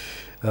the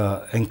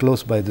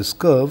enclosed by this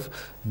curve,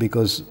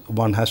 because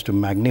one has to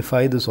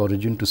magnify this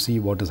origin to see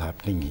what is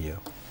happening here.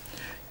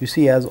 You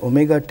see, as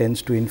omega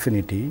tends to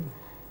infinity,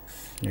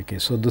 okay,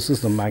 so this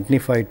is the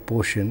magnified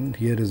portion,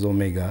 here is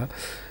omega,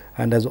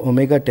 and as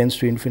omega tends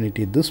to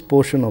infinity, this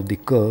portion of the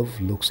curve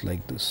looks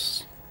like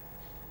this.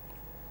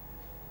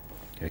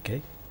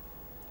 Okay.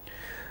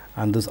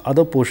 And this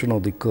other portion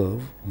of the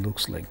curve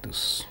looks like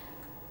this.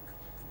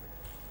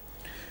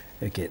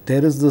 Okay.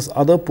 There is this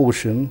other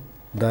portion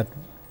that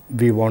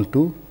we want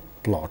to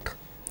plot.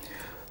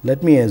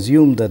 Let me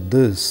assume that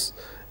this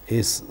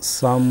is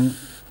some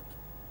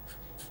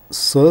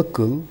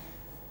circle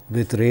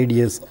with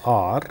radius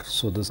r.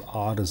 So, this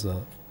r is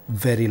a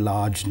very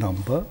large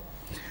number,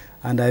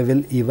 and I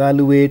will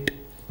evaluate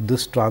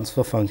this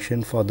transfer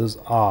function for this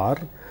r,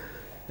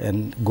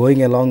 and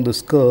going along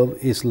this curve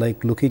is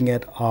like looking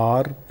at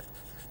r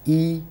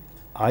e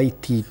I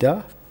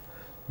theta,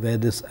 where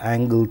this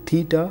angle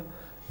theta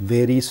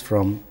varies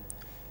from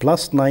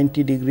plus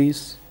 90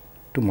 degrees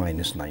to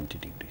minus 90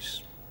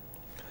 degrees.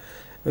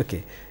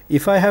 Okay.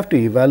 If I have to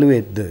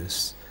evaluate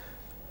this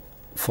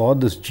for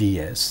this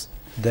GS,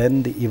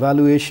 then the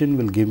evaluation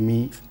will give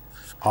me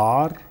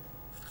r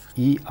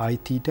e I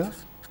theta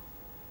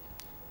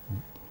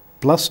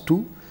plus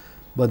 2,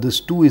 but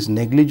this 2 is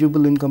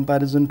negligible in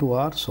comparison to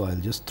r. So, I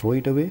will just throw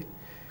it away,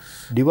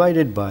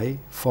 divided by,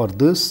 for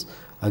this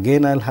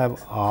again I will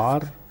have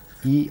r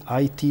e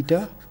I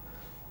theta,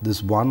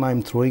 this 1 I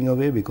am throwing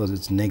away because it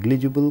is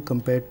negligible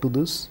compared to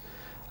this,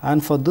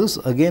 and for this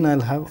again I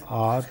will have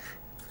r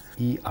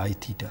e I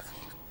theta.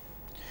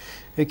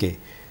 Okay.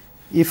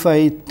 If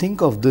I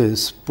think of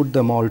this, put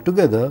them all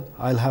together,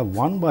 I will have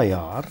 1 by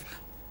r,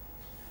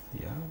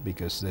 yeah,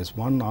 because there is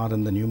 1 r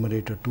in the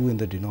numerator, 2 in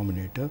the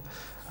denominator,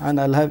 and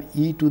I will have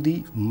e to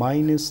the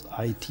minus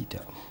I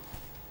theta.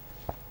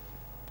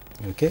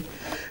 Okay.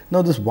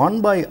 Now, this 1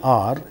 by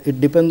r,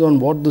 it depends on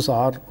what this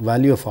r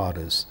value of r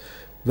is.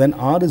 When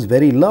r is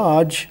very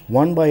large,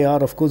 1 by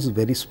r of course is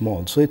very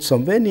small. So, it is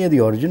somewhere near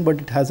the origin,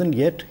 but it has not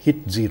yet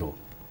hit 0.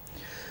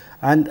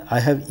 And I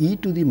have e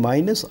to the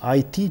minus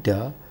I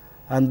theta,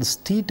 and this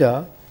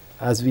theta,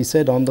 as we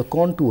said on the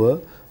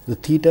contour, the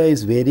theta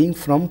is varying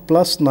from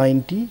plus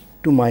 90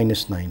 to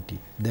minus 90.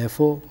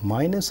 Therefore,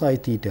 minus I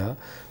theta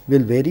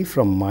will vary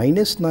from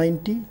minus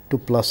 90 to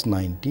plus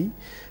 90,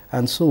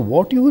 and so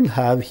what you will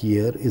have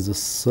here is a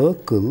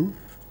circle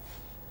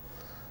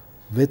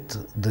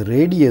with the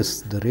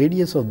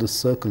radius of the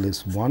circle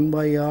is 1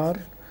 by r,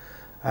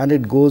 and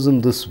it goes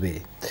in this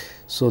way.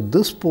 So,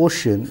 this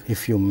portion,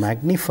 if you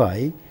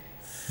magnify,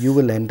 you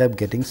will end up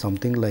getting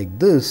something like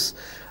this,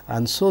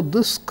 and so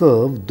this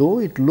curve, though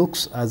it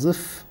looks as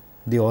if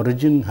the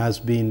origin has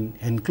been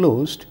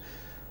enclosed,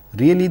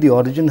 really the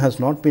origin has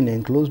not been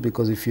enclosed,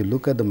 because if you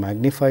look at the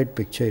magnified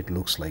picture, it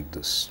looks like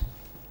this.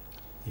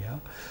 Yeah.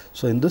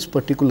 So, in this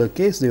particular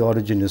case, the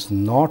origin is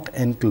not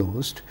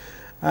enclosed,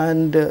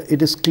 and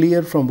it is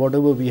clear from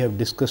whatever we have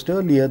discussed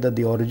earlier that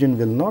the origin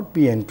will not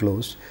be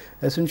enclosed,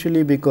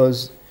 essentially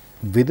because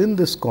within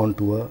this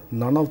contour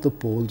none of the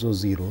poles or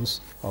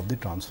zeros of the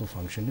transfer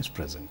function is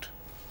present.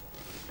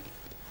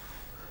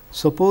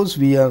 Suppose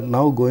we are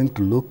now going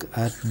to look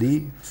at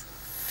the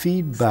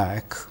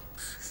feedback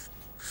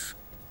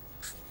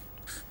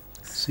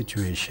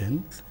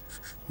situation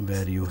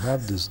where you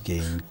have this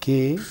gain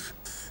k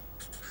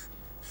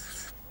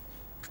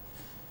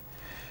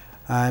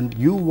and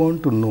you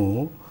want to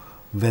know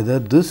whether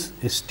this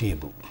is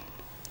stable.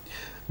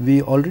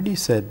 We already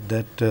said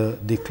that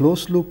the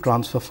closed loop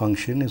transfer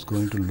function is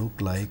going to look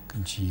like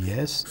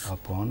Gs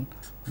upon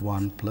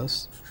 1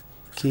 plus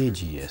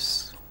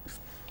kgs,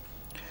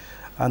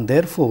 and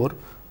therefore,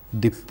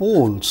 the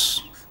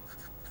poles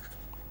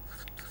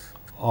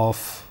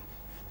of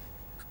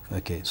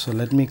so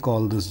let me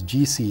call this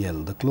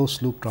GCL, the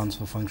closed loop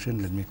transfer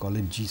function, let me call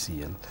it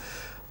GCL.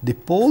 The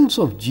poles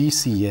of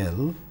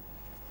GCL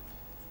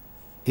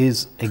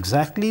is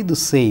exactly the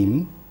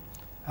same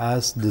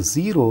as the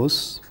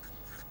zeros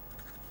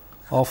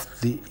of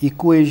the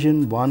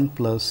equation 1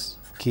 plus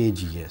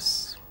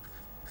kgs,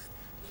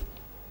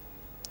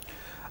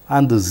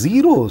 and the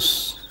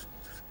zeros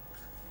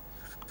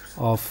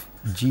of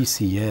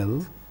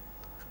GCL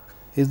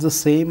is the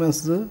same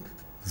as the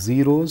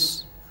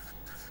zeros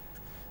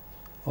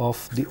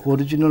of the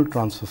original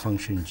transfer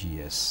function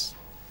Gs.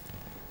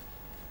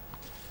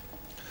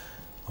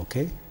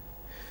 Okay.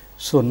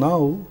 So,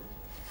 now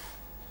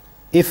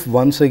if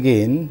once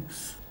again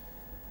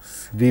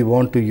we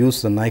want to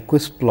use the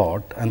Nyquist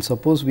plot, and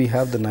suppose we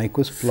have the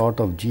Nyquist plot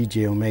of g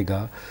j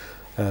omega,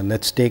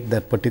 let us take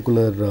that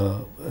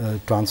particular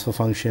transfer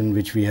function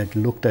which we had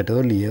looked at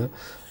earlier,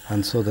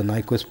 and so the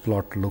Nyquist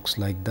plot looks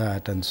like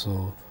that, and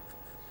so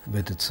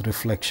with its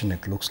reflection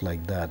it looks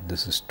like that,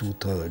 this is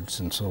 2/3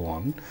 and so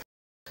on.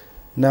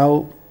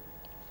 Now,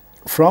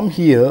 from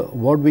here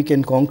what we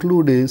can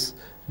conclude is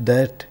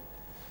that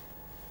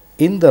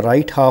in the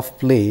right half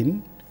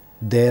plane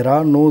there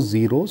are no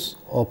zeros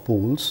or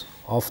poles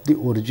of the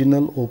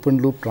original open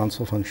loop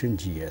transfer function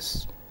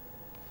Gs.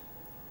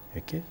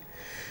 Okay.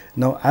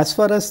 Now, as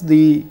far as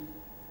the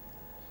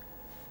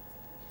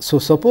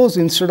suppose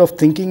instead of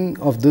thinking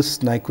of this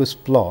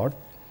Nyquist plot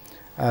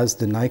as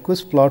the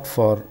Nyquist plot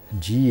for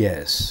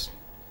Gs,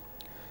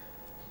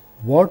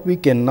 what we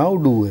can now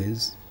do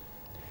is,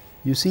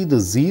 you see the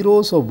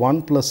zeros of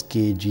 1 plus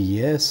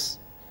kgs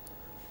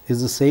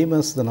is the same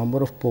as the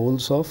number of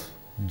poles of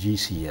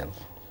GCL.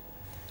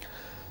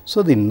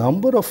 So, the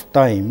number of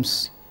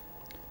times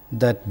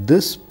that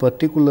this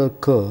particular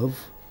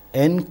curve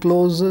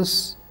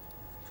encloses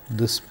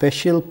the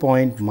special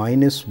point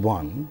minus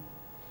 1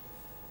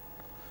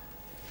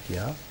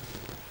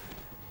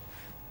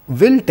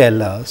 will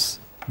tell us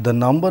the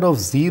number of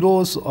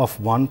zeros of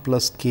 1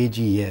 plus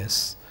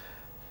kgs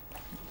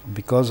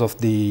because of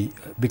the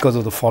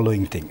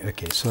following thing.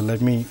 Okay, so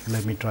let me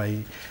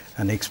try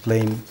and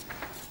explain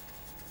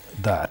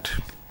that.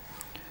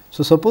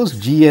 So, suppose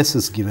Gs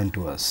is given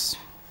to us,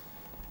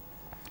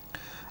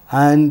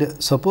 and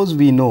suppose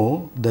we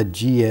know that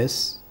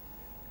Gs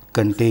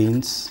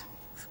contains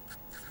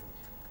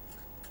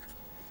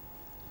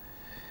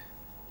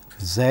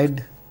Z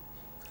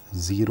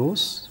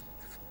zeros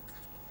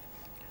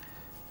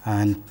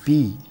and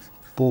P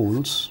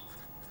poles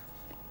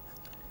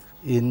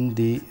in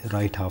the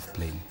right half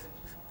plane.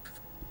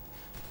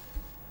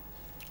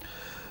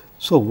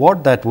 So,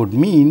 what that would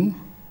mean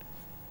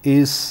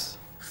is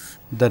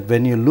that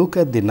when you look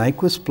at the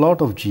Nyquist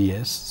plot of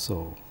Gs,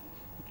 so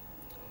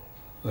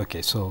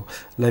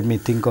let me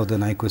think of the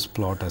Nyquist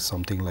plot as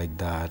something like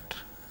that.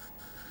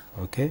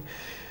 Okay.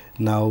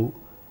 Now,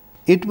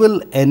 it will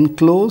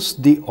enclose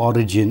the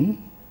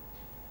origin,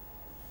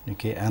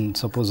 and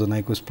suppose the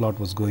Nyquist plot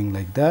was going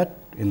like that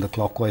in the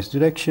clockwise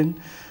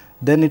direction,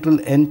 then it will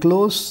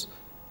enclose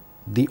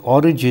the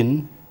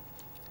origin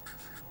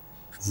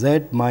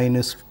Z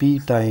minus P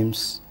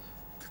times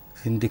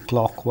in the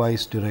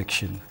clockwise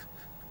direction.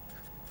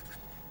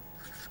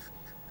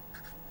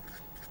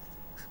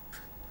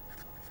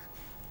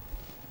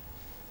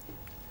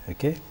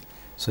 Okay.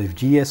 So, if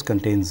Gs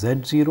contains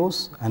Z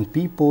zeros and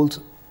P poles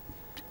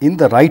in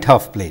the right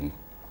half plane,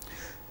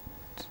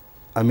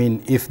 I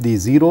mean if the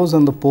zeros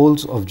and the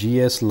poles of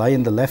Gs lie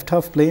in the left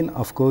half plane,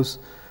 of course,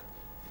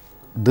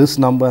 this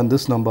number and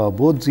this number are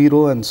both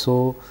 0, and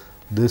so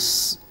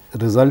this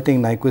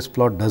resulting Nyquist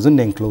plot doesn't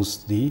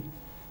enclose the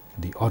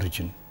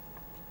origin.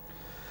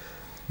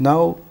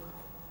 Now,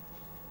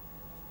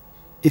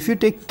 if you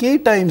take k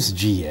times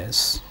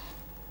GS,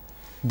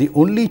 the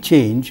only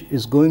change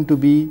is going to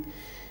be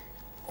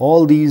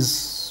all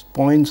these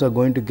points are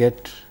going to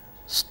get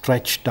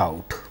stretched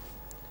out.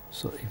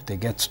 So, if they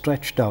get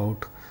stretched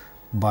out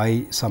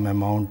by some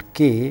amount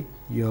k,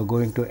 you are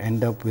going to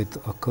end up with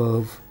a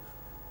curve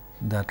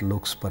that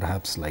looks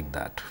perhaps like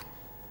that.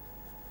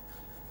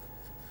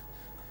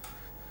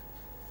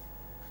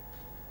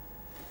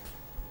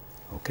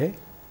 Okay.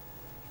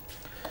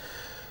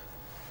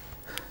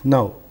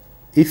 Now,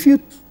 if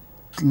you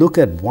look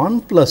at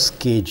 1 plus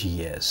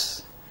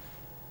kgs,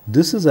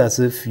 this is as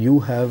if you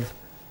have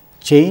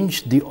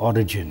changed the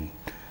origin,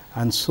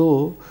 and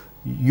so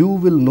you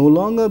will no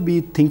longer be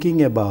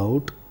thinking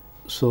about,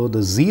 so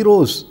the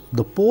zeros,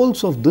 the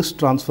poles of this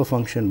transfer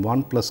function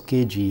 1 plus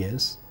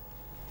kgs.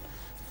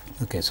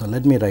 Okay, so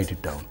let me write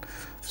it down.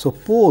 So,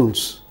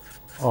 poles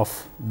of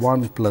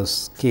 1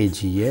 plus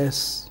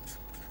kgs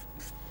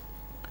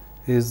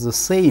is the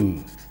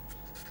same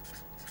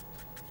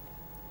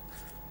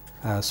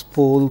as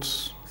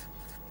poles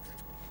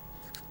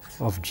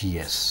of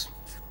GS.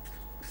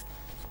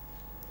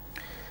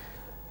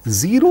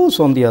 Zeros,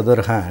 on the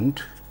other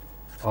hand,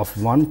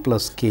 of 1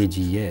 plus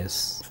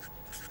kgs,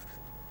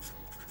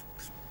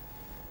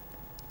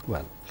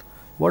 well,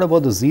 what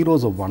about the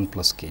zeros of 1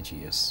 plus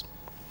kgs?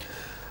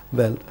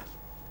 Well,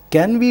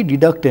 can we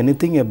deduct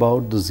anything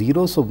about the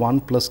zeros of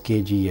 1 plus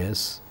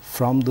kgs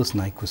from this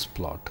Nyquist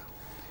plot?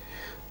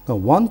 Now,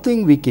 one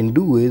thing we can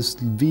do is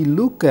we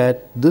look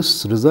at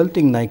this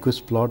resulting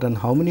Nyquist plot and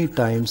how many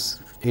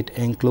times it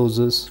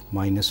encloses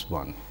minus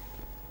 1.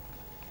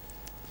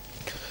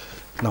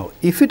 Now,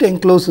 if it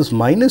encloses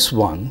minus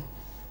 1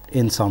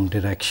 in some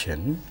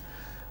direction,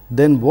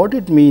 then what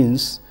it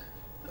means,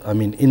 I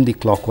mean in the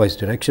clockwise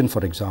direction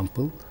for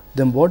example,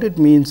 then what it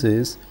means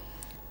is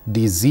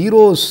the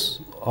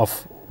zeros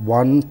of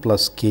 1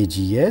 plus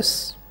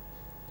kgs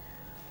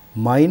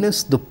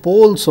minus the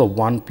poles of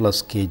 1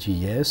 plus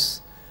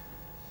kgs,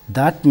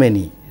 that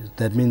many,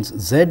 that means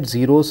z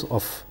zeros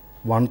of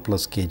 1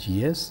 plus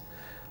kgs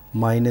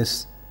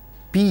minus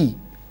p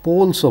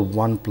poles of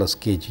 1 plus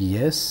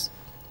kgs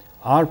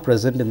are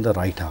present in the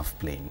right half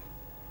plane.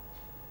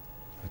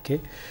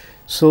 Okay.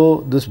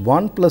 So, this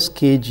 1 plus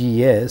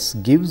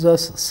kgs gives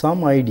us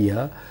some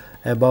idea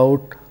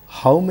about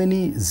how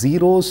many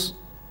zeros,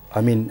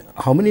 I mean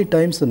how many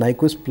times the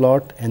Nyquist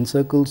plot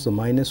encircles the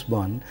minus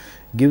 1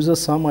 gives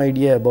us some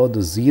idea about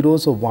the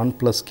zeros of 1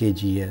 plus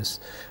kgs,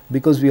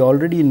 because we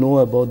already know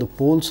about the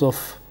poles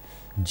of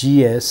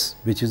GS,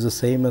 which is the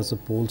same as the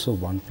poles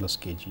of 1 plus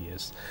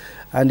kgs.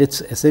 And it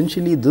is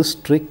essentially this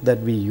trick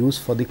that we use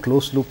for the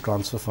closed loop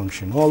transfer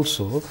function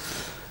also,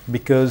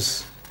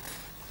 because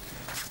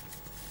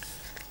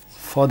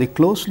for the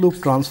closed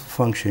loop transfer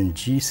function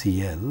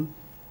GCL,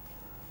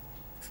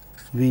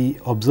 we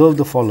observe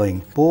the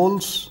following: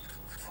 poles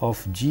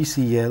of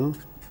GCL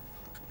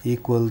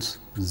equals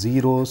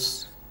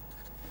zeros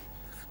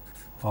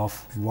of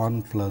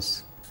 1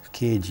 plus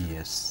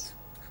kgs,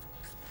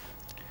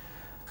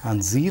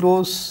 and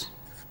zeros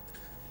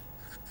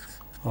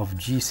of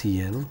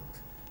GCL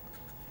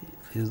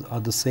are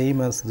the same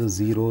as the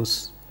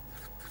zeros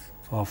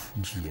of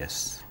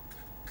GS.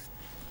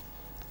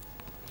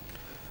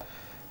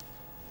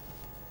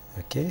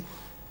 Okay.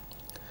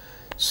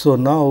 So,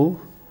 now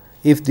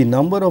if the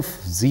number of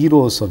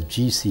zeros of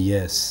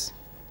GCS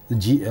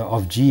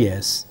of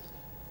GS,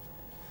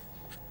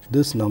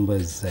 this number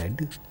is Z,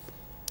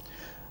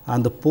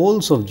 and the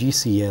poles of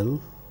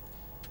GCL,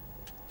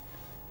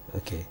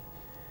 okay.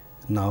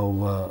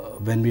 Now,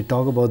 when we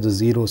talk about the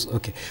zeros,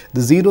 okay, the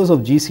zeros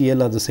of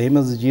GCL are the same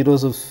as the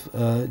zeros of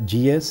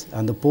GS,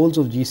 and the poles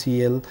of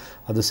GCL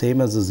are the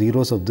same as the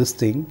zeros of this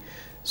thing.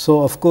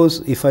 So, of course,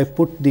 if I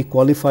put the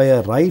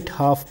qualifier right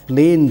half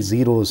plane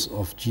zeros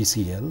of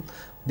GCL,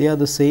 they are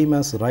the same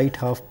as right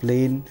half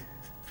plane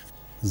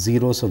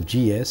zeros of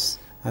GS,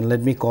 and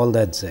let me call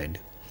that Z.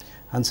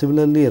 And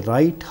similarly,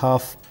 right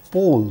half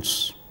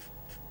poles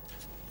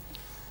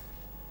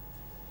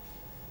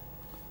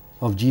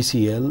of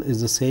GCL is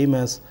the same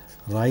as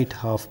right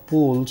half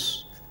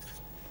poles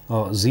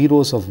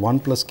zeros of 1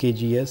 plus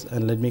kgs,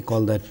 and let me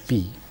call that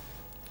P.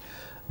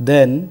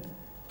 Then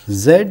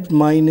Z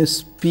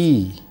minus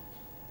P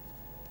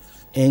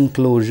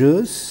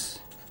enclosures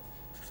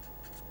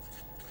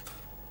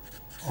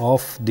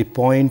of the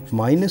point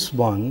minus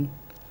 1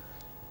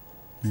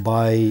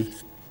 by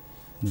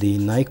the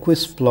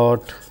Nyquist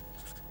plot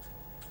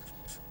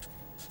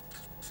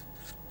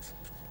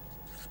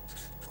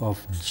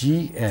of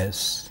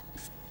GS.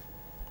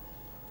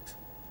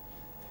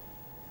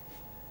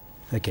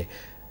 Okay.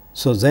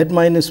 So, Z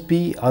minus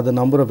P are the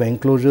number of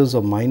enclosures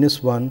of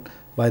minus 1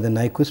 by the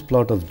Nyquist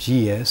plot of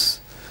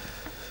GS,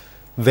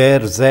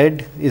 where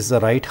Z is the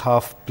right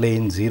half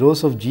plane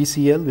zeros of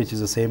GCL, which is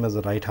the same as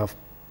the right half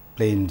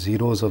plane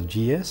zeros of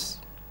GS,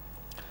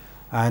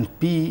 and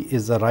P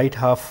is the right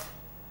half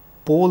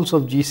poles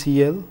of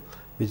GCL,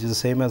 which is the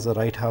same as the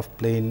right half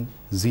plane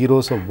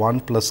zeros of 1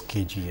 plus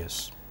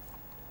kgs.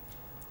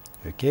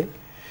 Okay.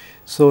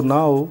 So,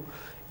 now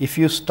if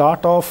you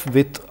start off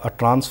with a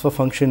transfer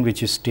function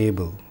which is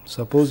stable,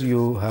 suppose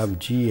you have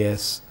G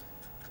s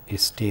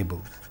is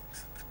stable.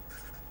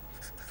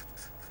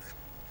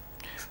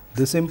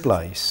 This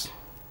implies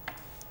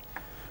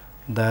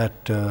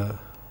that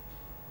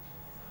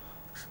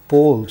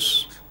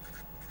poles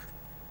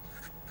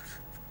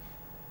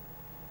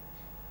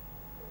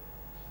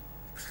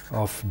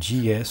of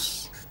G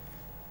s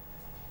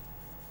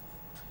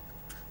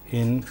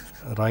in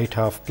right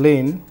half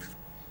plane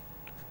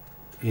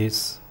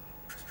is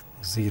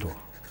 0.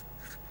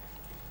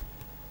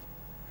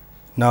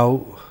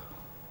 Now,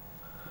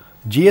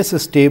 G s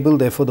is stable,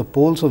 therefore, the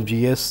poles of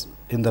G s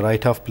in the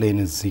right half plane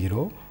is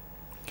 0.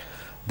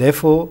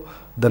 Therefore,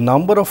 the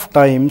number of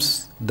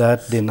times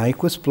that the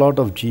Nyquist plot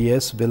of G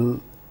s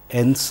will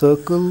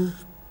encircle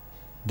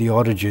the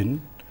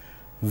origin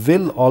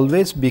will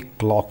always be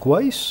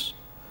clockwise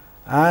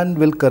and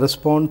will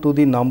correspond to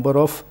the number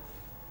of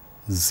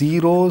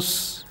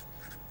zeros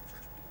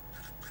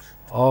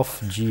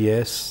of G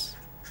s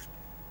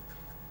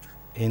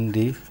in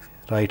the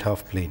right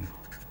half plane.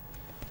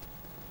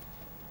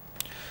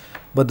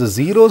 But the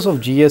zeros of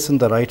G s in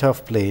the right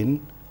half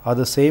plane are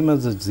the same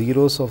as the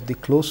zeros of the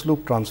closed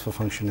loop transfer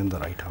function in the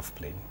right half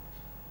plane.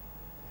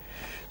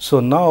 So,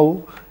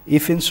 now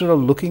if instead of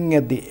looking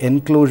at the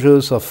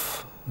enclosures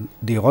of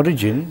the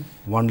origin,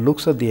 one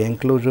looks at the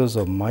enclosures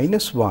of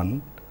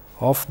 -1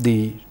 of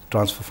the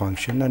transfer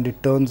function, and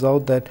it turns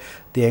out that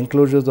the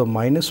enclosures of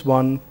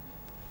 -1,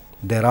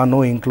 there are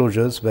no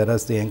enclosures,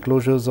 whereas the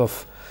enclosures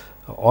of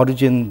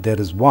origin there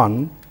is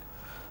 1,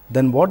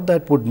 then what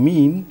that would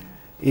mean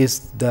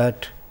is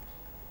that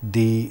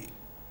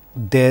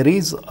there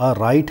is a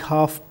right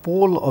half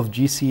pole of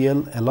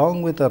GCL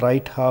along with a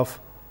right half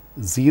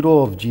 0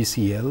 of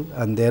GCL,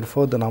 and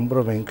therefore, the number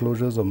of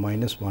enclosures of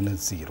 -1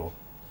 is 0.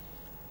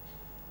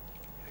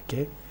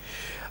 Okay.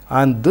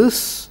 And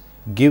this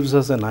gives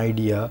us an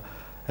idea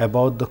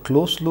about the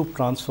closed loop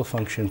transfer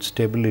function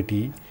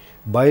stability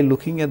by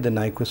looking at the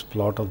Nyquist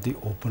plot of the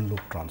open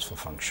loop transfer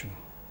function.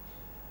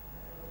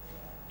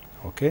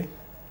 Okay.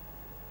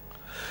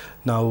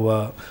 Now,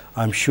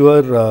 I am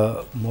sure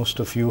most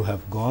of you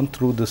have gone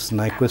through this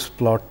Nyquist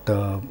plot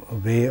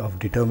way of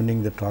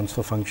determining the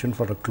transfer function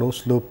for a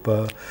closed loop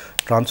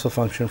transfer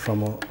function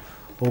from a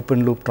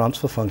open loop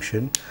transfer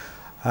function,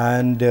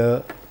 and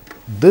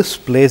this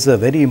plays a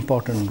very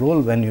important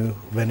role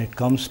when it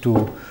comes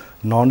to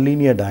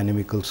nonlinear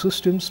dynamical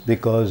systems,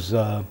 because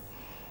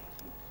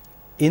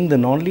in the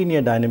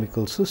nonlinear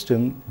dynamical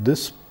system,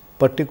 this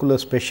particular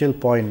special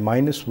point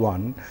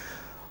 -1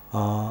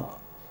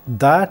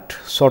 that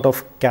sort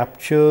of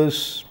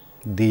captures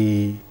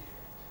the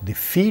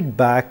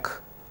feedback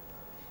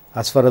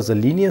as far as the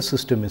linear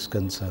system is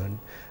concerned.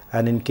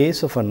 And in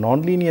case of a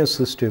nonlinear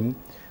system,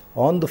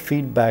 on the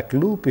feedback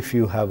loop, if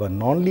you have a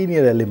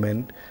nonlinear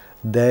element,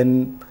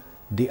 then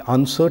the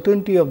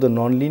uncertainty of the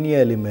nonlinear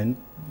element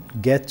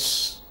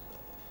gets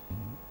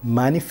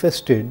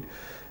manifested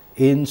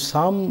in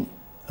some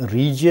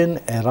region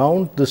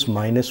around this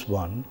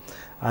 -1.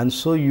 And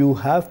so, you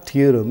have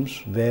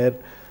theorems where,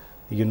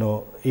 you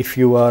know, if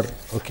you are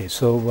okay.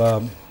 So,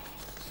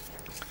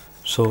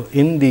 so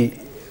in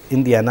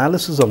the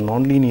analysis of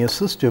nonlinear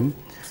system,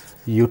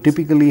 you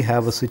typically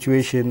have a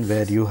situation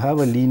where you have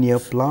a linear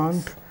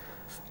plant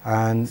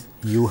and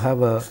you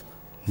have a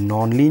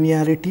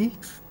nonlinearity,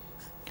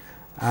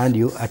 and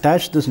you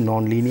attach this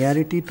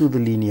nonlinearity to the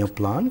linear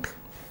plant,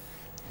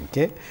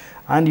 okay,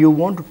 and you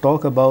want to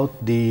talk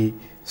about the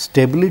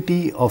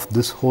stability of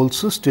this whole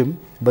system,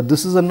 but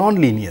this is a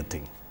nonlinear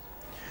thing.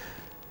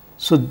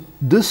 So,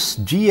 this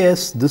G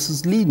s, this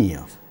is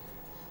linear,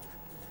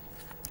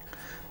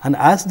 and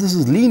as this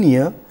is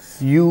linear,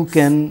 you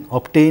can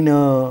obtain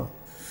a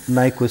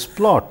Nyquist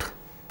plot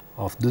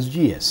of this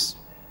G s.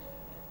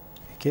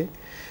 Okay.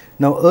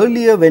 Now,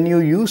 earlier when you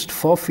used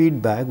for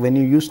feedback, when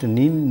you used a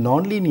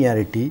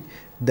nonlinearity,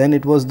 then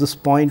it was this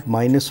point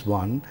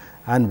 -1,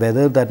 and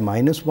whether that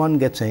 -1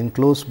 gets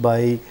enclosed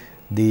by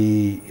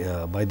the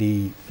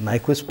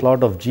Nyquist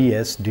plot of G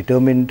s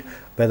determined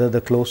whether the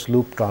closed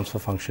loop transfer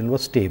function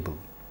was stable.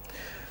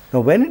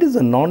 Now, when it is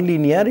a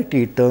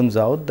nonlinearity, it turns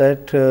out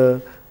that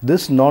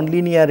this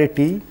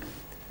nonlinearity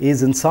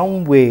is in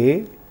some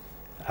way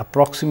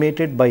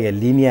approximated by a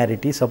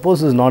linearity.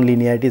 Suppose this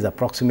nonlinearity is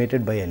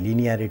approximated by a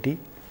linearity,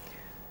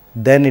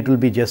 then it will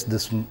be just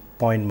this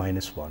point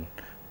 -1.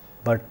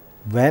 But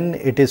when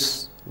it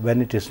is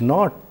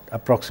not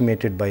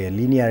approximated by a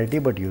linearity,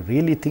 but you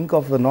really think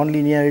of the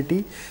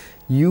nonlinearity,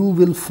 you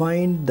will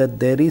find that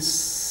there is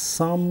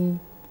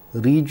some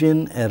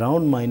region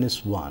around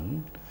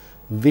 -1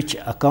 which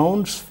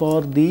accounts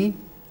for the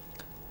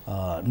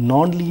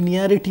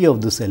nonlinearity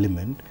of this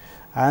element,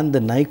 and the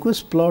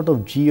Nyquist plot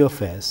of G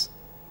of s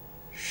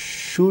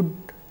should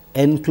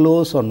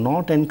enclose or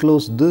not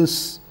enclose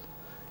this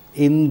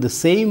in the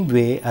same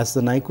way as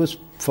the Nyquist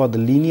for the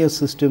linear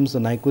systems, the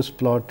Nyquist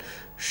plot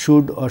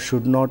should or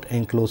should not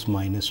enclose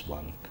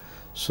 -1.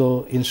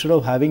 So, instead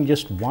of having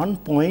just one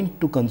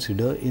point to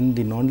consider in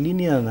the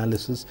nonlinear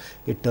analysis,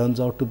 it turns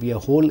out to be a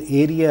whole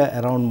area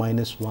around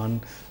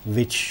 -1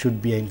 which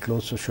should be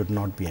enclosed or should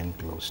not be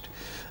enclosed.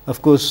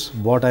 Of course,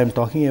 what I am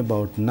talking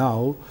about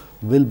now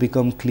will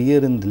become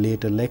clear in the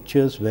later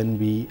lectures when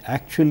we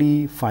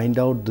actually find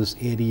out this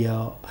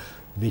area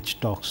which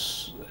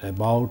talks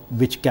about,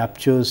 which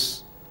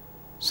captures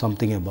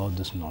something about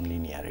this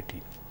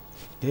nonlinearity.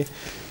 Okay.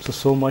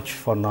 So much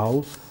for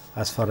now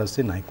as far as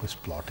the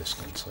Nyquist plot is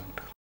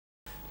concerned.